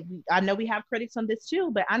 and I know we have critics on this too,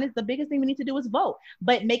 but honestly, the biggest thing we need to do is vote,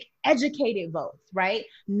 but make educated votes, right?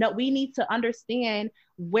 No, we need to understand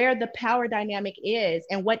where the power dynamic is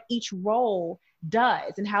and what each role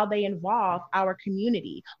does and how they involve our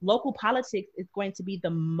community. Local politics is going to be the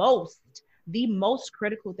most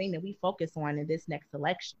critical thing that we focus on in this next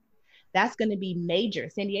election. That's going to be major.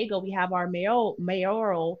 San Diego, we have our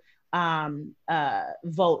mayoral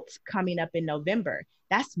votes coming up in November.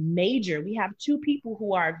 That's major. We have two people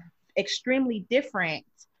who are extremely different,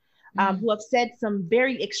 who have said some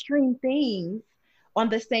very extreme things on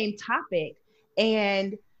the same topic,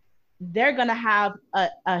 and they're going to have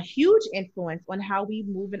a huge influence on how we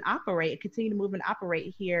move and continue to move and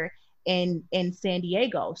operate here in San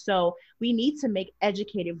Diego. So we need to make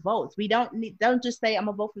educated votes. We don't just say, I'm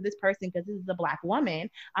gonna vote for this person because this is a Black woman.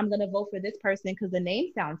 I'm gonna vote for this person because the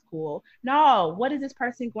name sounds cool. No, what is this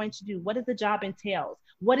person going to do? What does the job entails?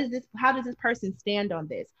 How does this person stand on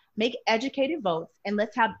this? Make educated votes, and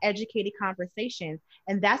let's have educated conversations.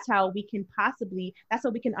 And that's how we can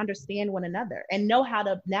understand one another and know how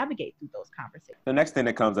to navigate through those conversations. The next thing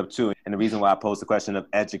that comes up too, and the reason why I posed the question of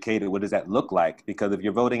educated, what does that look like? Because if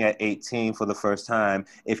you're voting at 18 for the first time,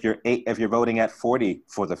 if you're voting at 40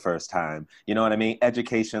 for the first time, you know what I mean?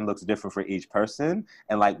 Education looks different for each person,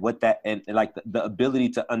 and like the ability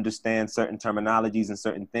to understand certain terminologies and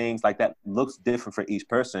certain things like that looks different for each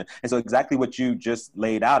person. And so exactly what you just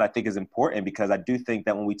laid out, I think is important, because I do think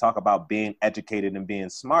that when we talk about being educated and being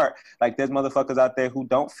smart, like there's motherfuckers out there who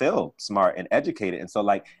don't feel smart and educated. And so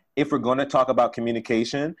like, if we're going to talk about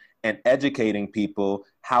communication and educating people,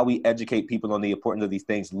 how we educate people on the importance of these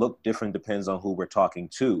things look different depends on who we're talking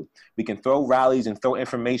to. We can throw rallies and throw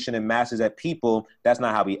information and masses at people. That's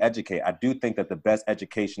not how we educate. I do think that the best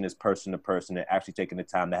education is person to person and actually taking the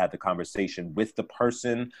time to have the conversation with the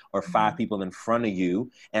person or five people in front of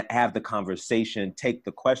you and have the conversation, take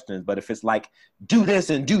the questions. But if it's like, do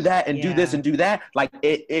this and do that and do this and do that, like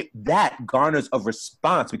that garners a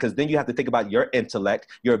response, because then you have to think about your intellect,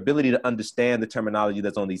 your ability to understand the terminology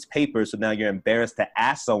that's on these papers. So now you're embarrassed to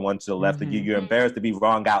ask someone to the left of you. You're embarrassed to be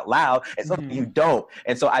wrong out loud, and so you don't.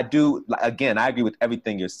 And so I do, again, I agree with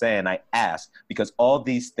everything you're saying. I ask because all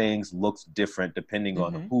these things looks different depending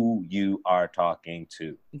on who you are talking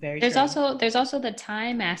to. There's also the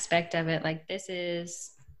time aspect of it. Like, this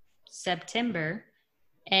is September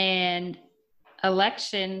and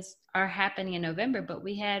elections are happening in November, but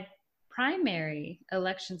we had primary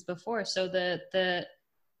elections before. So the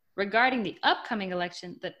regarding the upcoming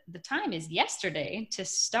election, the time is yesterday to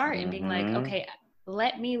start and being like, okay,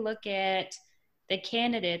 let me look at the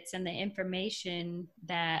candidates and the information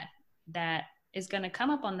that is going to come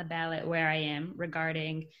up on the ballot where I am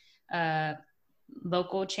regarding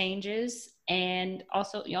local changes and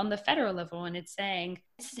also on the federal level. And it's saying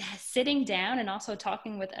sitting down and also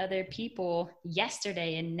talking with other people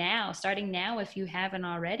yesterday and now, starting now, if you haven't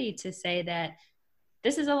already, to say that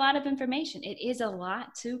this is a lot of information. It is a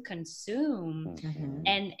lot to consume.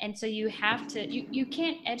 And so you have to, you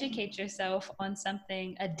can't educate yourself on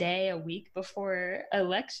something a day, a week before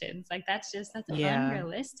elections. Like that's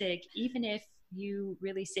unrealistic. Even if you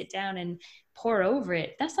really sit down and pour over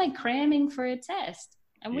it, that's like cramming for a test.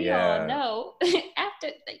 And we all know after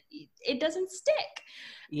it doesn't stick.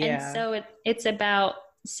 Yeah. And so it's about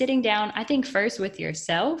sitting down, I think, first with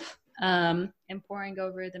yourself, and pouring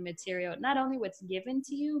over the material, not only what's given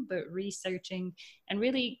to you, but researching and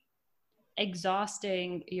really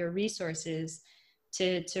exhausting your resources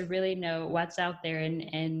to really know what's out there,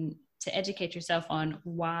 and to educate yourself on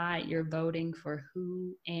why you're voting for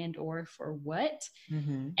who and or for what.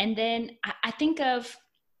 Mm-hmm. And then I think of,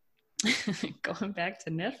 going back to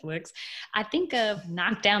Netflix, I think of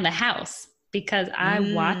Knock Down the House, because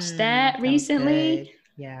I watched that recently.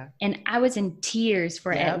 Yeah. And I was in tears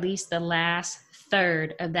for at least the last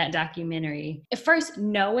third of that documentary. At first,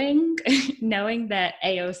 knowing that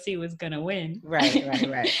AOC was going to win.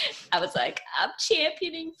 Right. I was like, I'm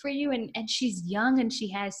championing for you. And she's young and she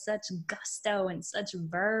has such gusto and such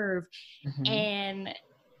verve. Mm-hmm. And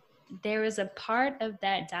there was a part of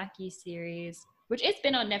that docuseries, which it's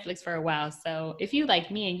been on Netflix for a while. So if you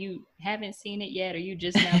like me and you haven't seen it yet, or you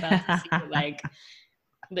just know about to see it, like,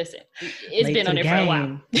 listen, it's been on there for a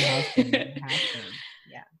while.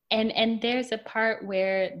 Yeah. And there's a part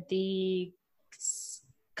where the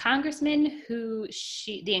congressman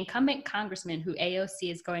the incumbent congressman who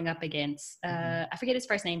AOC is going up against, I forget his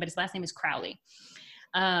first name, but his last name is Crowley.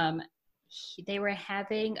 They were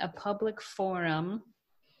having a public forum,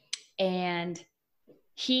 and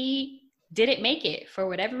he didn't make it for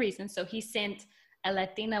whatever reason. So he sent a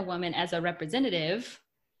Latina woman as a representative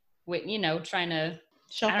with, trying to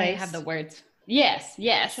show face. I don't even have the words. Yes.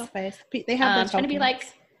 Show face. They have trying to be like,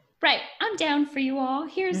 right, I'm down for you all.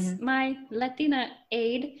 Here's my Latina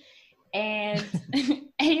aide. And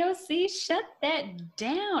AOC shut that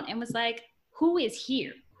down and was like, who is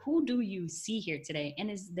here? Who do you see here today? And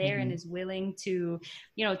is there and is willing to,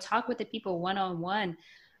 talk with the people one-on-one.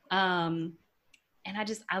 And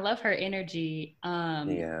I love her energy.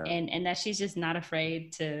 And that she's just not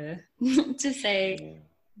afraid to say,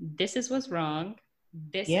 this is what's wrong.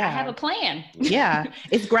 I have a plan. Yeah.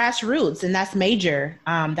 It's grassroots, and that's major.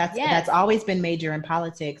 That's always been major in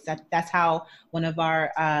politics. That's how one of our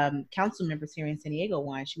council members here in San Diego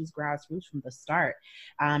won. She was grassroots from the start.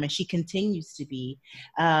 And she continues to be.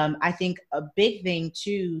 I think a big thing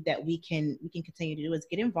too that we can continue to do is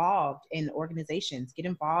get involved in organizations, get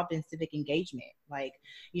involved in civic engagement. Like,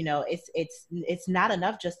 it's not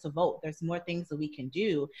enough just to vote. There's more things that we can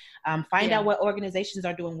do. Find out what organizations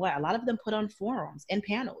are doing what. A lot of them put on forums and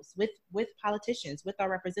panels with politicians, with our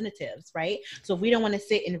representatives, right? So if we don't want to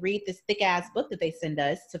sit and read this thick ass book that they send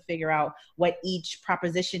us to figure out what each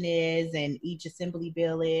proposition is and each assembly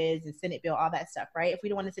bill is and Senate bill, all that stuff, right? If we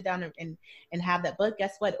don't want to sit down and have that book,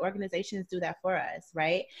 guess what? Organizations do that for us,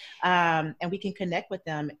 right? And we can connect with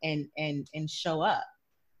them and show up.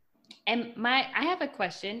 And I have a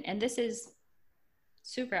question, and this is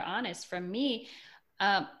super honest from me.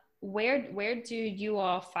 Where do you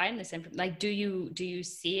all find this information? Like, do you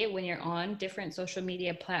see it when you're on different social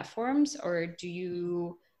media platforms, or do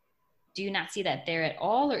you not see that there at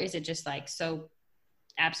all? Or is it just like so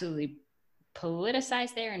absolutely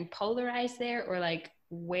politicized there and polarized there? Or like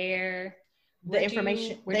where the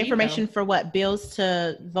information for what bills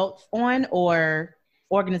to vote on, or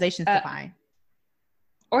organizations to find?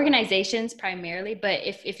 Organizations primarily, but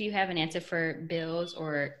if you have an answer for bills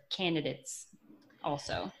or candidates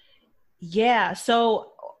also. Yeah.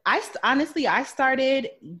 So I started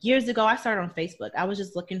years ago. I started on Facebook. I was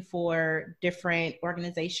just looking for different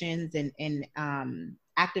organizations and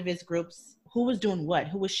activist groups, who was doing what,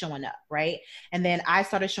 who was showing up, right? And then I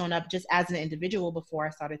started showing up just as an individual before I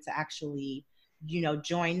started to actually,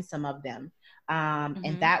 join some of them.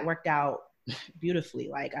 And that worked out beautifully.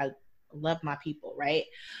 Like, I love my people, right?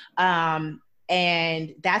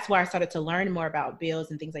 And that's where I started to learn more about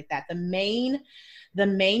bills and things like that. The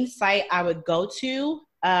main site I would go to,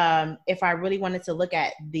 if I really wanted to look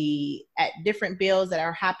at different bills that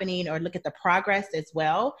are happening or look at the progress as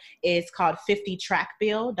well, is called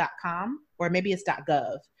 50trackbill.com, or maybe it's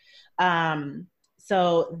 .gov.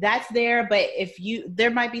 So that's there, but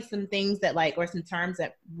there might be some things that or some terms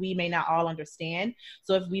that we may not all understand.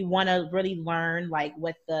 So if we want to really learn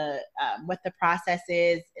what the process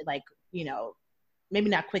is, maybe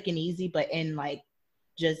not quick and easy, but in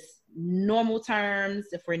just normal terms,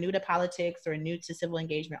 if we're new to politics or new to civil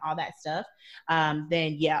engagement, all that stuff,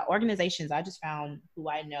 then organizations, I just found who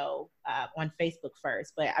I know on Facebook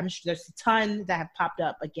first, but I'm sure there's a ton that have popped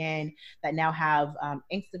up again that now have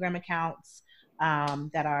Instagram accounts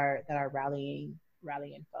that are rallying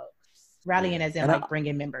folks, as in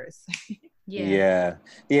bringing members. Yeah.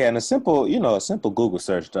 And a simple Google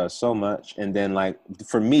search does so much. And then like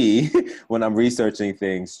for me, when I'm researching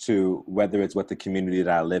things too, whether it's what the community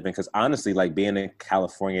that I live in, because honestly, like being in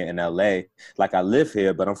California and LA, like I live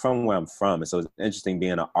here, but I'm from where I'm from. And so it's interesting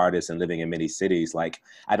being an artist and living in many cities. Like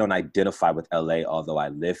I don't identify with LA, although I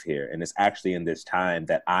live here. And it's actually in this time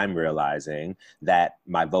that I'm realizing that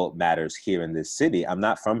my vote matters here in this city. I'm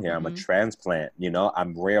not from here. I'm a transplant,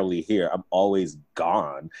 I'm rarely here. I'm always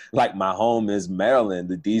gone. Like my home is Maryland,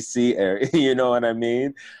 the DC area, you know what I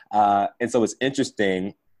mean? And so it's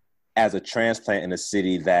interesting as a transplant in a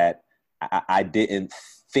city that I didn't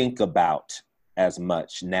think about as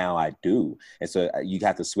much. Now I do. And so you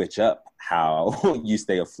have to switch up how you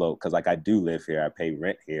stay afloat. Cause like I do live here. I pay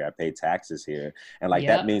rent here. I pay taxes here. And like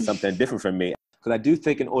that means something different for me. Because I do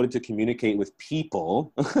think in order to communicate with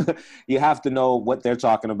people, you have to know what they're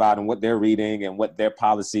talking about and what they're reading and what their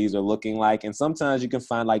policies are looking like. And sometimes you can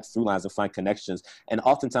find like through lines and find connections. And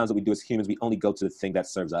oftentimes what we do as humans, we only go to the thing that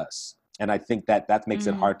serves us. And I think that makes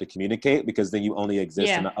it hard to communicate, because then you only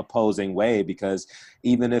exist in an opposing way, because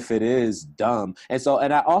even if it is dumb.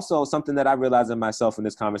 And I also, something that I realized in myself in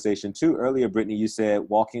this conversation too, earlier, Brittany, you said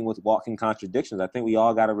walking contradictions. I think we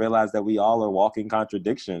all got to realize that we all are walking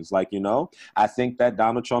contradictions. Like, I think that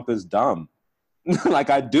Donald Trump is dumb. Like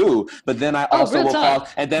I do, but then I also will call,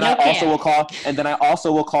 and then I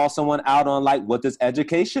also will call someone out on like, what does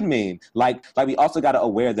education mean? Like we also got to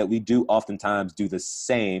aware that we do oftentimes do the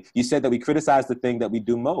same. You said that we criticize the thing that we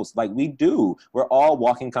do most. Like we do. We're all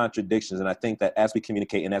walking contradictions, and I think that as we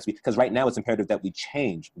communicate and because right now it's imperative that we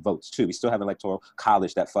change votes too. We still have an electoral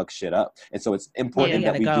college that fucks shit up, and so it's important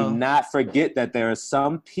that we do not forget that there are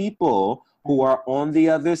some people who are on the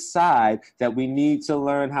other side that we need to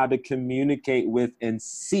learn how to communicate with and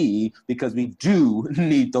see, because we do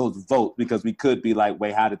need those votes, because we could be like,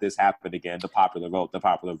 wait, how did this happen again? The popular vote.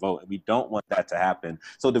 And we don't want that to happen.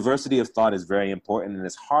 So diversity of thought is very important. And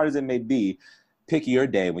as hard as it may be, pick your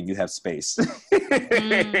day when you have space. Pick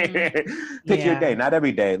your day, not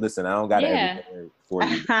every day. Listen, I don't got every day for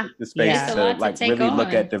you. The space to like really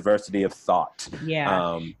look at diversity of thought.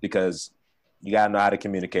 Because you got to know how to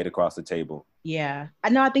communicate across the table. Yeah,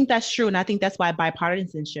 I think that's true. And I think that's why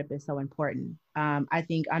bipartisanship is so important. I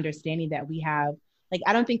think understanding that we have, like,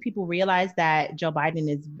 I don't think people realize that Joe Biden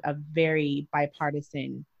is a very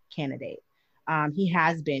bipartisan candidate. He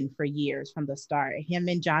has been for years from the start. Him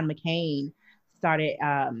and John McCain started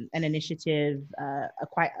an initiative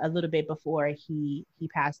quite a little bit before he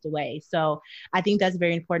passed away. So I think that's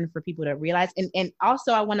very important for people to realize. And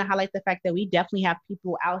also I want to highlight the fact that we definitely have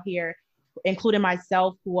people out here, including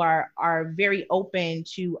myself, who are very open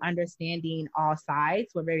to understanding all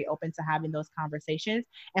sides. We're very open to having those conversations,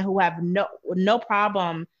 and who have no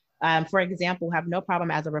problem, for example, have no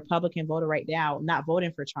problem as a Republican voter right now not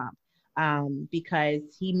voting for Trump, because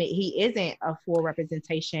he isn't a full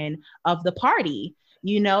representation of the party.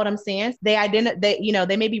 You know what I'm saying? They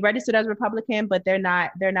may be registered as Republican, but they're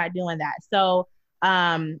not doing that. So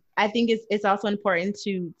I think it's also important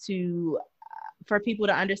to for people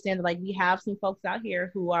to understand that, like, we have some folks out here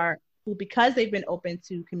who because they've been open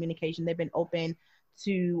to communication, they've been open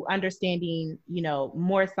to understanding,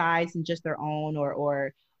 more sides than just their own,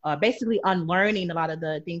 or basically unlearning a lot of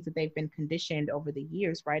the things that they've been conditioned over the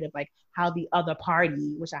years, right? Of like how the other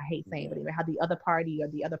party, which I hate saying, but anyway, how the other party or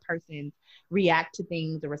the other person react to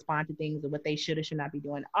things or respond to things, or what they should or should not be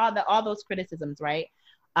doing. All those criticisms, right?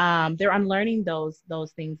 They're unlearning those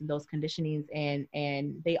things and those conditionings,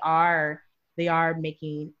 and they are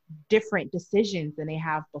making different decisions than they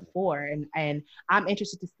have before. And I'm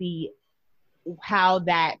interested to see how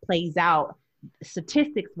that plays out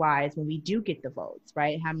statistics wise when we do get the votes,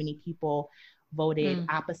 right? How many people voted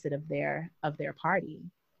opposite of their party.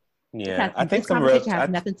 Yeah, I think this conversation has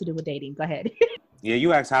nothing to do with dating. Go ahead. Yeah,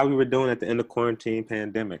 you asked how we were doing at the end of quarantine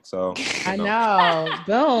pandemic. So I know.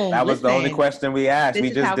 Boom. That was the only question we asked.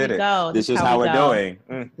 We just did it. This is how we're doing.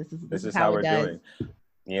 This is how we're doing.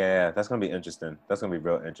 Yeah, that's going to be interesting. That's going to be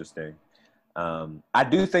real interesting. I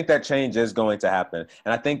do think that change is going to happen.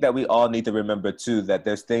 And I think that we all need to remember too, that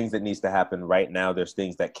there's things that needs to happen right now. There's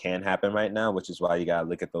things that can happen right now, which is why you got to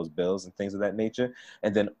look at those bills and things of that nature.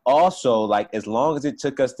 And then also, like, as long as it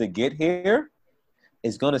took us to get here,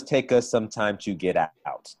 it's going to take us some time to get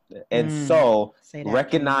out. And so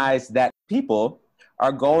recognize that people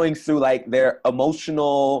are going through like their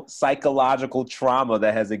emotional, psychological trauma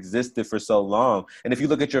that has existed for so long. And if you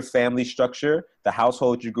look at your family structure, the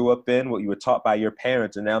household you grew up in, what you were taught by your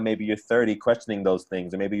parents, and now maybe you're 30 questioning those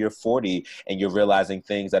things, and maybe you're 40 and you're realizing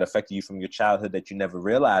things that affected you from your childhood that you never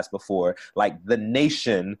realized before. Like the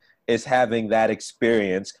nation is having that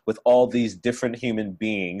experience with all these different human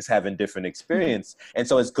beings having different experience. And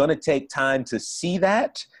so it's going to take time to see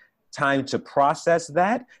that, time to process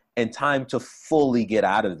that, and time to fully get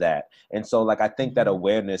out of that. And so like, I think that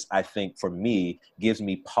awareness, I think for me, gives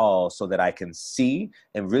me pause so that I can see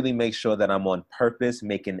and really make sure that I'm on purpose,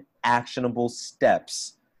 making actionable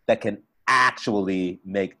steps that can actually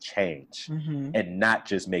make change and not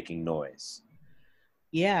just making noise.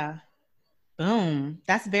 Yeah. Boom.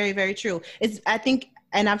 That's very, very true. I think,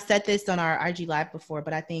 and I've said this on our IG Live before,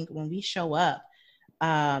 but I think when we show up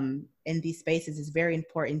in these spaces, it's very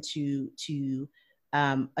important to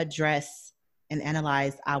address and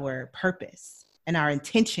analyze our purpose and our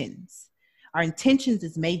intentions. Our intentions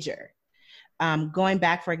is major. Going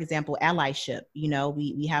back, for example, allyship,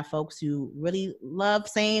 we have folks who really love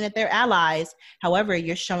saying that they're allies. However,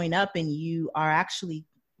 you're showing up and you are actually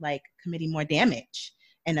like committing more damage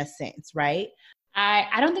in a sense, right?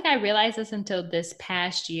 I don't think I realized this until this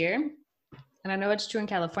past year. And I know it's true in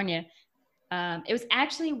California. It was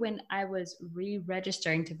actually when I was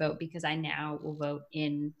re-registering to vote, because I now will vote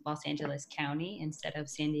in Los Angeles County instead of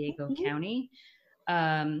San Diego County,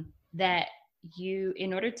 that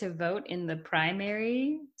in order to vote in the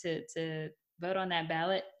primary, to vote on that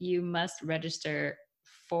ballot, you must register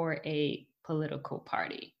for a political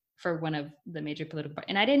party, for one of the major political parties.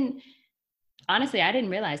 And I didn't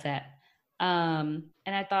realize that. And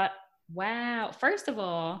I thought, wow, first of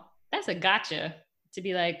all, that's a gotcha to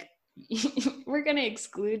be like, we're going to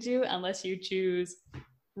exclude you unless you choose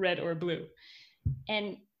red or blue.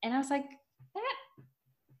 And I was like,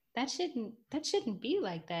 that shouldn't be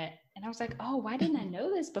like that. And I was like, oh, why didn't I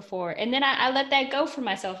know this before? And then I let that go for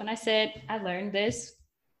myself. And I said, I learned this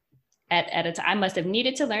at a time. I must have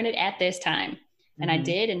needed to learn it at this time. And I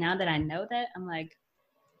did. And now that I know that, I'm like,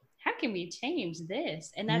 how can we change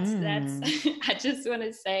this? And that's I just want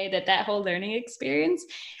to say that whole learning experience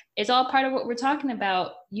is all part of what we're talking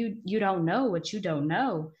about. You don't know what you don't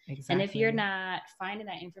know. Exactly. And if you're not finding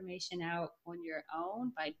that information out on your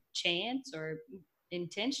own by chance or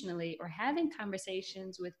intentionally, or having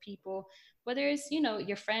conversations with people, whether it's,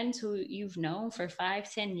 your friends who you've known for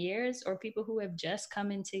 5-10 years, or people who have just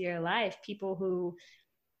come into your life, people who,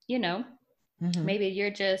 maybe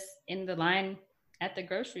you're just in the line at the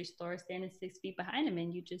grocery store standing 6 feet behind them,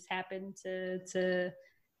 and you just happen to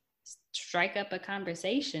strike up a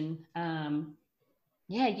conversation.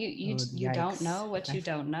 You don't know what you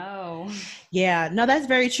don't know. Yeah, no, that's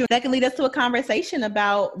very true. That can lead us to a conversation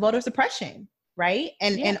about voter suppression, right?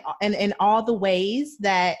 And all the ways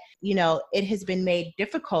that, it has been made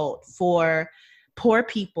difficult for poor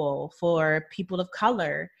people, for people of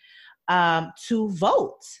color, to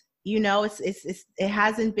vote. It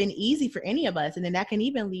hasn't been easy for any of us. And then that can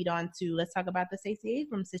even lead on to, let's talk about the Stacey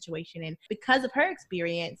Abrams situation. And because of her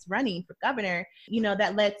experience running for governor,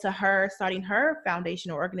 that led to her starting her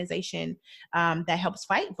foundation or organization that helps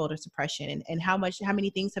fight voter suppression, and how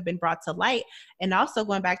many things have been brought to light. And also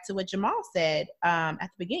going back to what Jamal said at the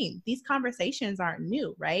beginning, these conversations aren't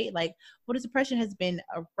new, right? Like voter suppression has been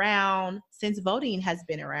around since voting has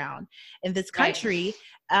been around in this country.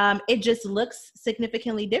 Right. It just looks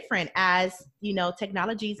significantly different as,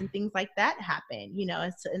 technologies and things like that happen,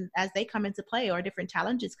 as they come into play, or different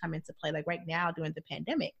challenges come into play, like right now during the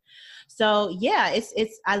pandemic. So yeah,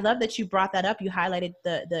 I love that you brought that up. You highlighted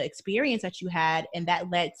the experience that you had, and that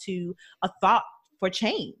led to a thought for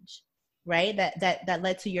change, right? That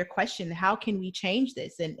led to your question, how can we change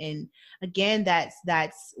this? And again,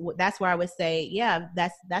 that's where I would say, yeah,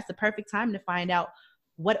 that's the perfect time to find out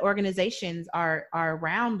what organizations are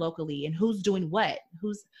around locally, and who's doing what,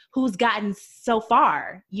 who's gotten so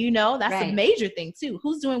far, that's right. A major thing too.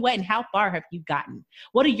 Who's doing what, and how far have you gotten?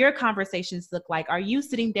 What do your conversations look like? Are you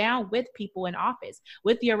sitting down with people in office,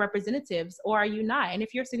 with your representatives, or are you not? And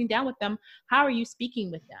if you're sitting down with them, how are you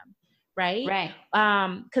speaking with them? Right.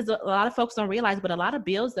 Because a lot of folks don't realize, but a lot of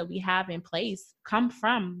bills that we have in place come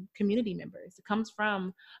from community members. It comes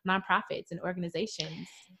from nonprofits and organizations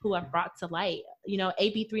who have brought to light,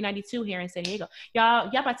 AB 392 here in San Diego. Y'all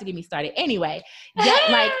about to get me started. Anyway,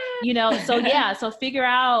 so figure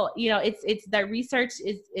out, it's that research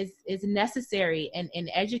is necessary,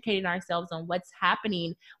 and educating ourselves on what's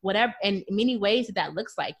happening, whatever, and many ways that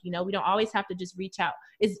looks like, we don't always have to just reach out.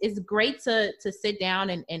 It's great to sit down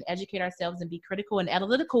and educate ourselves and be critical and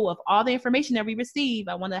analytical of all the information that we receive.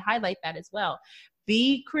 I want to highlight that as well.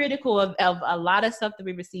 be critical of a lot of stuff that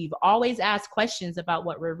we receive. Always ask questions about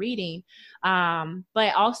what we're reading.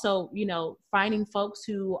 But also, you know, finding folks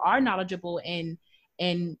who are knowledgeable in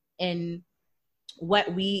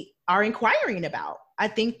what we are inquiring about. I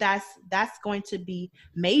think that's going to be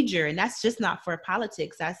major, and that's just not for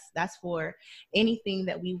politics. That's for anything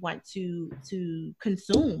that we want to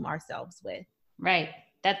consume ourselves with. Right.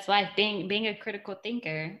 That's life. Being a critical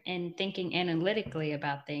thinker and thinking analytically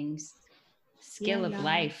about things. Skill of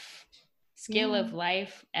life. Skill of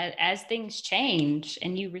life as things change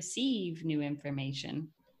and you receive new information.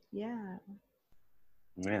 Yeah.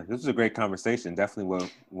 Man, this was a great conversation. Definitely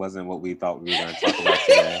wasn't what we thought we were going to talk about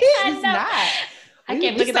today. It's not. I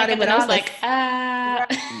kept looking back and I was like,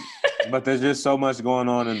 But there's just so much going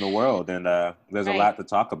on in the world, and there's a lot to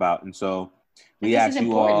talk about. And so we ask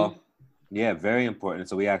you all, very important.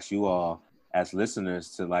 So we ask you all as listeners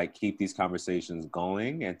to like keep these conversations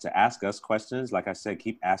going and to ask us questions. Like I said,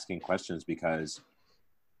 keep asking questions, because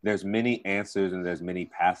there's many answers and there's many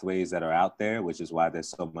pathways that are out there, which is why there's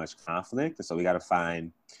so much conflict. And so we got to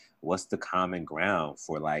find what's the common ground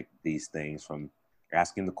for like these things, from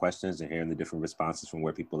asking the questions and hearing the different responses from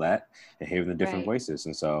where people at and hearing the different voices.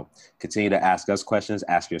 And so continue to ask us questions,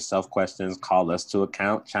 ask yourself questions, call us to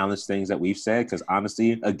account, challenge things that we've said. Because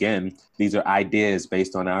honestly, again, these are ideas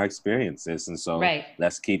based on our experiences. And so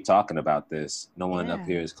let's keep talking about this. No one up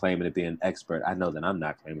here is claiming to be an expert. I know that I'm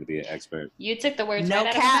not claiming to be an expert. You took the words right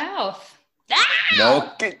out of my mouth.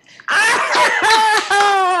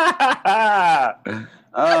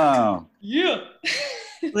 Oh. Yeah.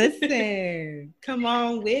 Listen, come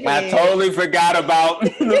on with it. I totally forgot about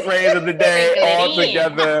the phrase of the day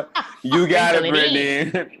altogether. You got it,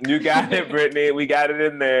 Brittany. You got it, Brittany. We got it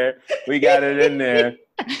in there.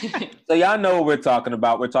 So y'all know what we're talking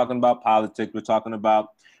about. We're talking about politics. We're talking about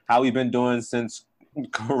how we've been doing since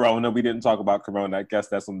Corona. We didn't talk about Corona. I guess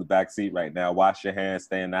that's on the back seat right now. Wash your hands,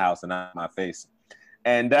 stay in the house, and not my face.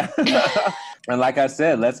 And and like I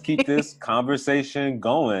said, let's keep this conversation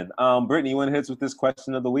going. Brittany, you want to hit us with this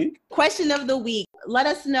question of the week? Question of the week. Let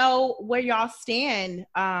us know where y'all stand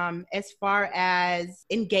as far as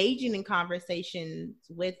engaging in conversations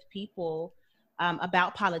with people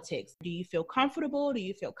about politics. Do you feel comfortable? Do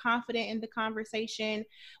you feel confident in the conversation?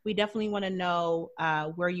 We definitely want to know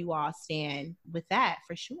where you all stand with that,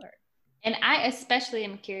 for sure. And I especially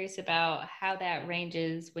am curious about how that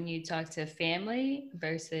ranges when you talk to family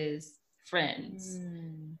versus friends.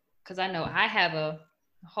 Because I know I have a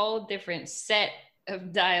whole different set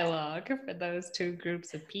of dialogue for those two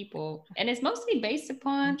groups of people. And it's mostly based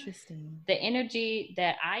upon the energy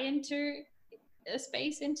that I enter a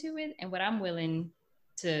space into it and what I'm willing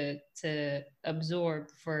to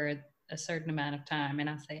absorb for a certain amount of time. And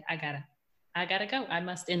I say, I gotta go. I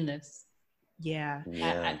must end this. Yeah.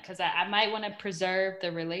 Because I might want to preserve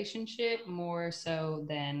the relationship more so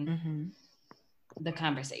than the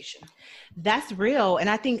conversation. That's real. And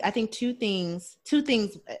I think two things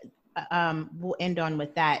we'll end on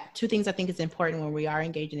with that. Two things I think is important when we are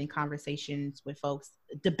engaging in conversations with folks,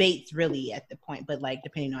 debates really at the point, but like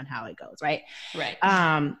depending on how it goes, right? Right.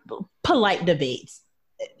 Polite debates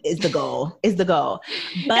is the goal. But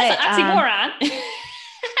that's an oxymoron.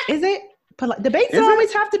 Is it? Debates don't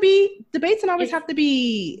always have to be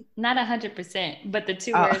not 100%, but the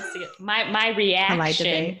two words my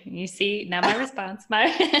reaction, you see, not my response, my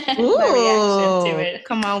reaction to it.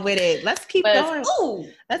 Come on with it. Let's keep going.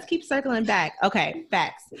 Let's keep circling back. Okay,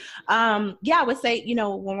 facts. I would say, you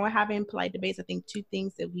know, when we're having polite debates, I think two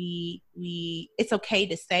things that we it's okay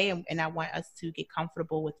to say, and I want us to get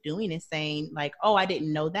comfortable with doing, is saying like, oh, I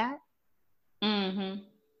didn't know that.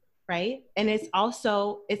 Right. And it's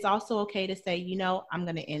also okay to say, you know, I'm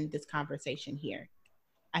going to end this conversation here.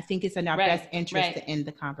 I think it's in our best interest to end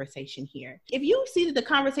the conversation here. If you see that the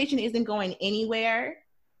conversation isn't going anywhere,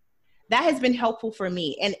 that has been helpful for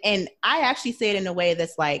me. And I actually say it in a way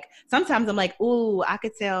that's like, sometimes I'm like, ooh, I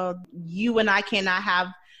could tell you and I cannot have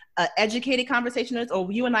an educated conversation,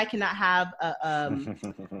 or you and I cannot have actually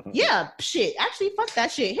fuck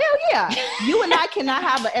that shit. Hell yeah. You and I cannot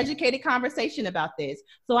have an educated conversation about this.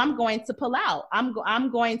 So I'm going to pull out. I'm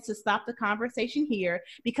going to stop the conversation here,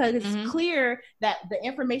 because it's clear that the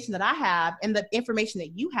information that I have and the information that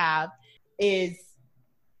you have is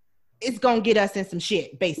going to get us in some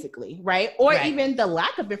shit, basically, right? Or even the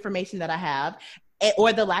lack of information that I have,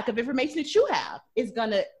 or the lack of information that you have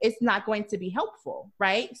it's not going to be helpful,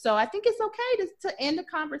 right? So I think it's okay to end a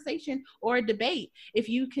conversation or a debate if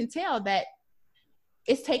you can tell that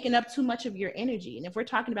it's taking up too much of your energy. And if we're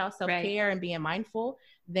talking about self-care and being mindful,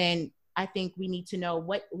 then I think we need to know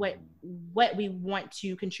what we want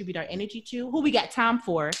to contribute our energy to, who we got time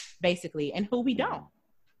for, basically, and who we don't.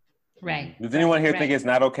 Right. Does anyone here think it's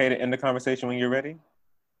not okay to end the conversation when you're ready?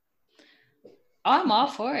 Oh, I'm all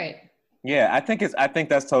for it. Yeah, I think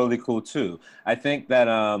that's totally cool too. I think that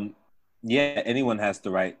anyone has the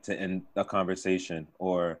right to end a conversation,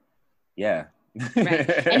 or yeah. Right.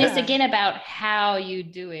 And it's again about how you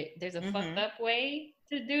do it. There's a fucked up way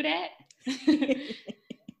to do that.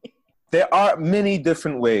 There are many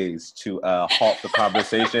different ways to halt the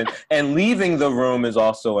conversation, and leaving the room is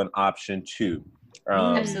also an option too.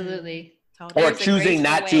 Absolutely. Or choosing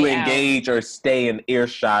not to engage or stay in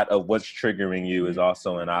earshot of what's triggering you is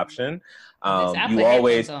also an option. You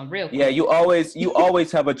always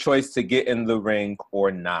have a choice to get in the ring or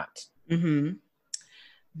not. Mm-hmm.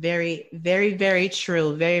 Very, very, very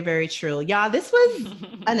true. Very, very true. Y'all, this was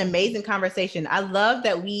an amazing conversation. I love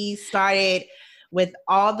that we started with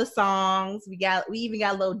all the songs. We even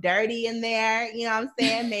got a little dirty in there. You know what I'm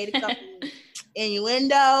saying? Made a couple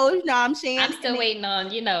innuendos. You know what I'm saying? I'm still waiting on,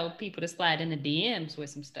 people to slide in the DMs with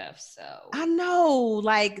some stuff. So I know,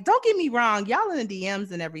 like, don't get me wrong, y'all in the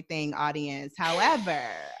DMs and everything, audience. However,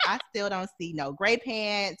 I still don't see no gray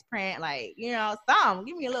pants, print, like, something.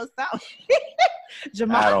 Give me a little something.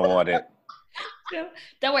 Jamal, I don't want it.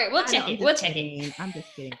 Don't worry, we'll check it. I'm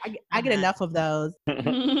just kidding. I get enough of those.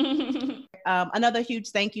 Another huge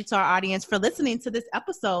thank you to our audience for listening to this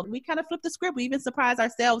episode. We kind of flipped the script. We even surprised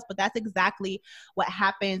ourselves, but that's exactly what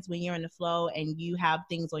happens when you're in the flow and you have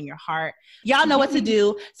things on your heart. Y'all know what to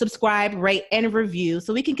do. Subscribe, rate, and review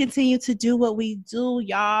so we can continue to do what we do.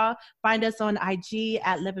 Y'all find us on IG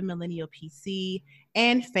at Living Millennial PC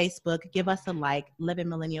and Facebook. Give us a like, Living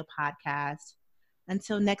Millennial Podcast.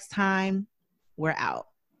 Until next time, we're out.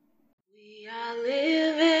 We are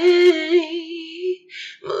living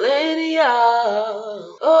millennial.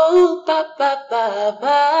 Oh, ba ba ba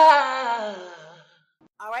ba.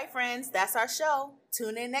 All right, friends, that's our show.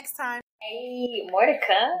 Tune in next time. Hey, more to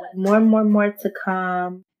come. More to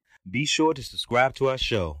come. Be sure to subscribe to our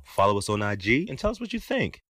show, follow us on IG, and tell us what you think.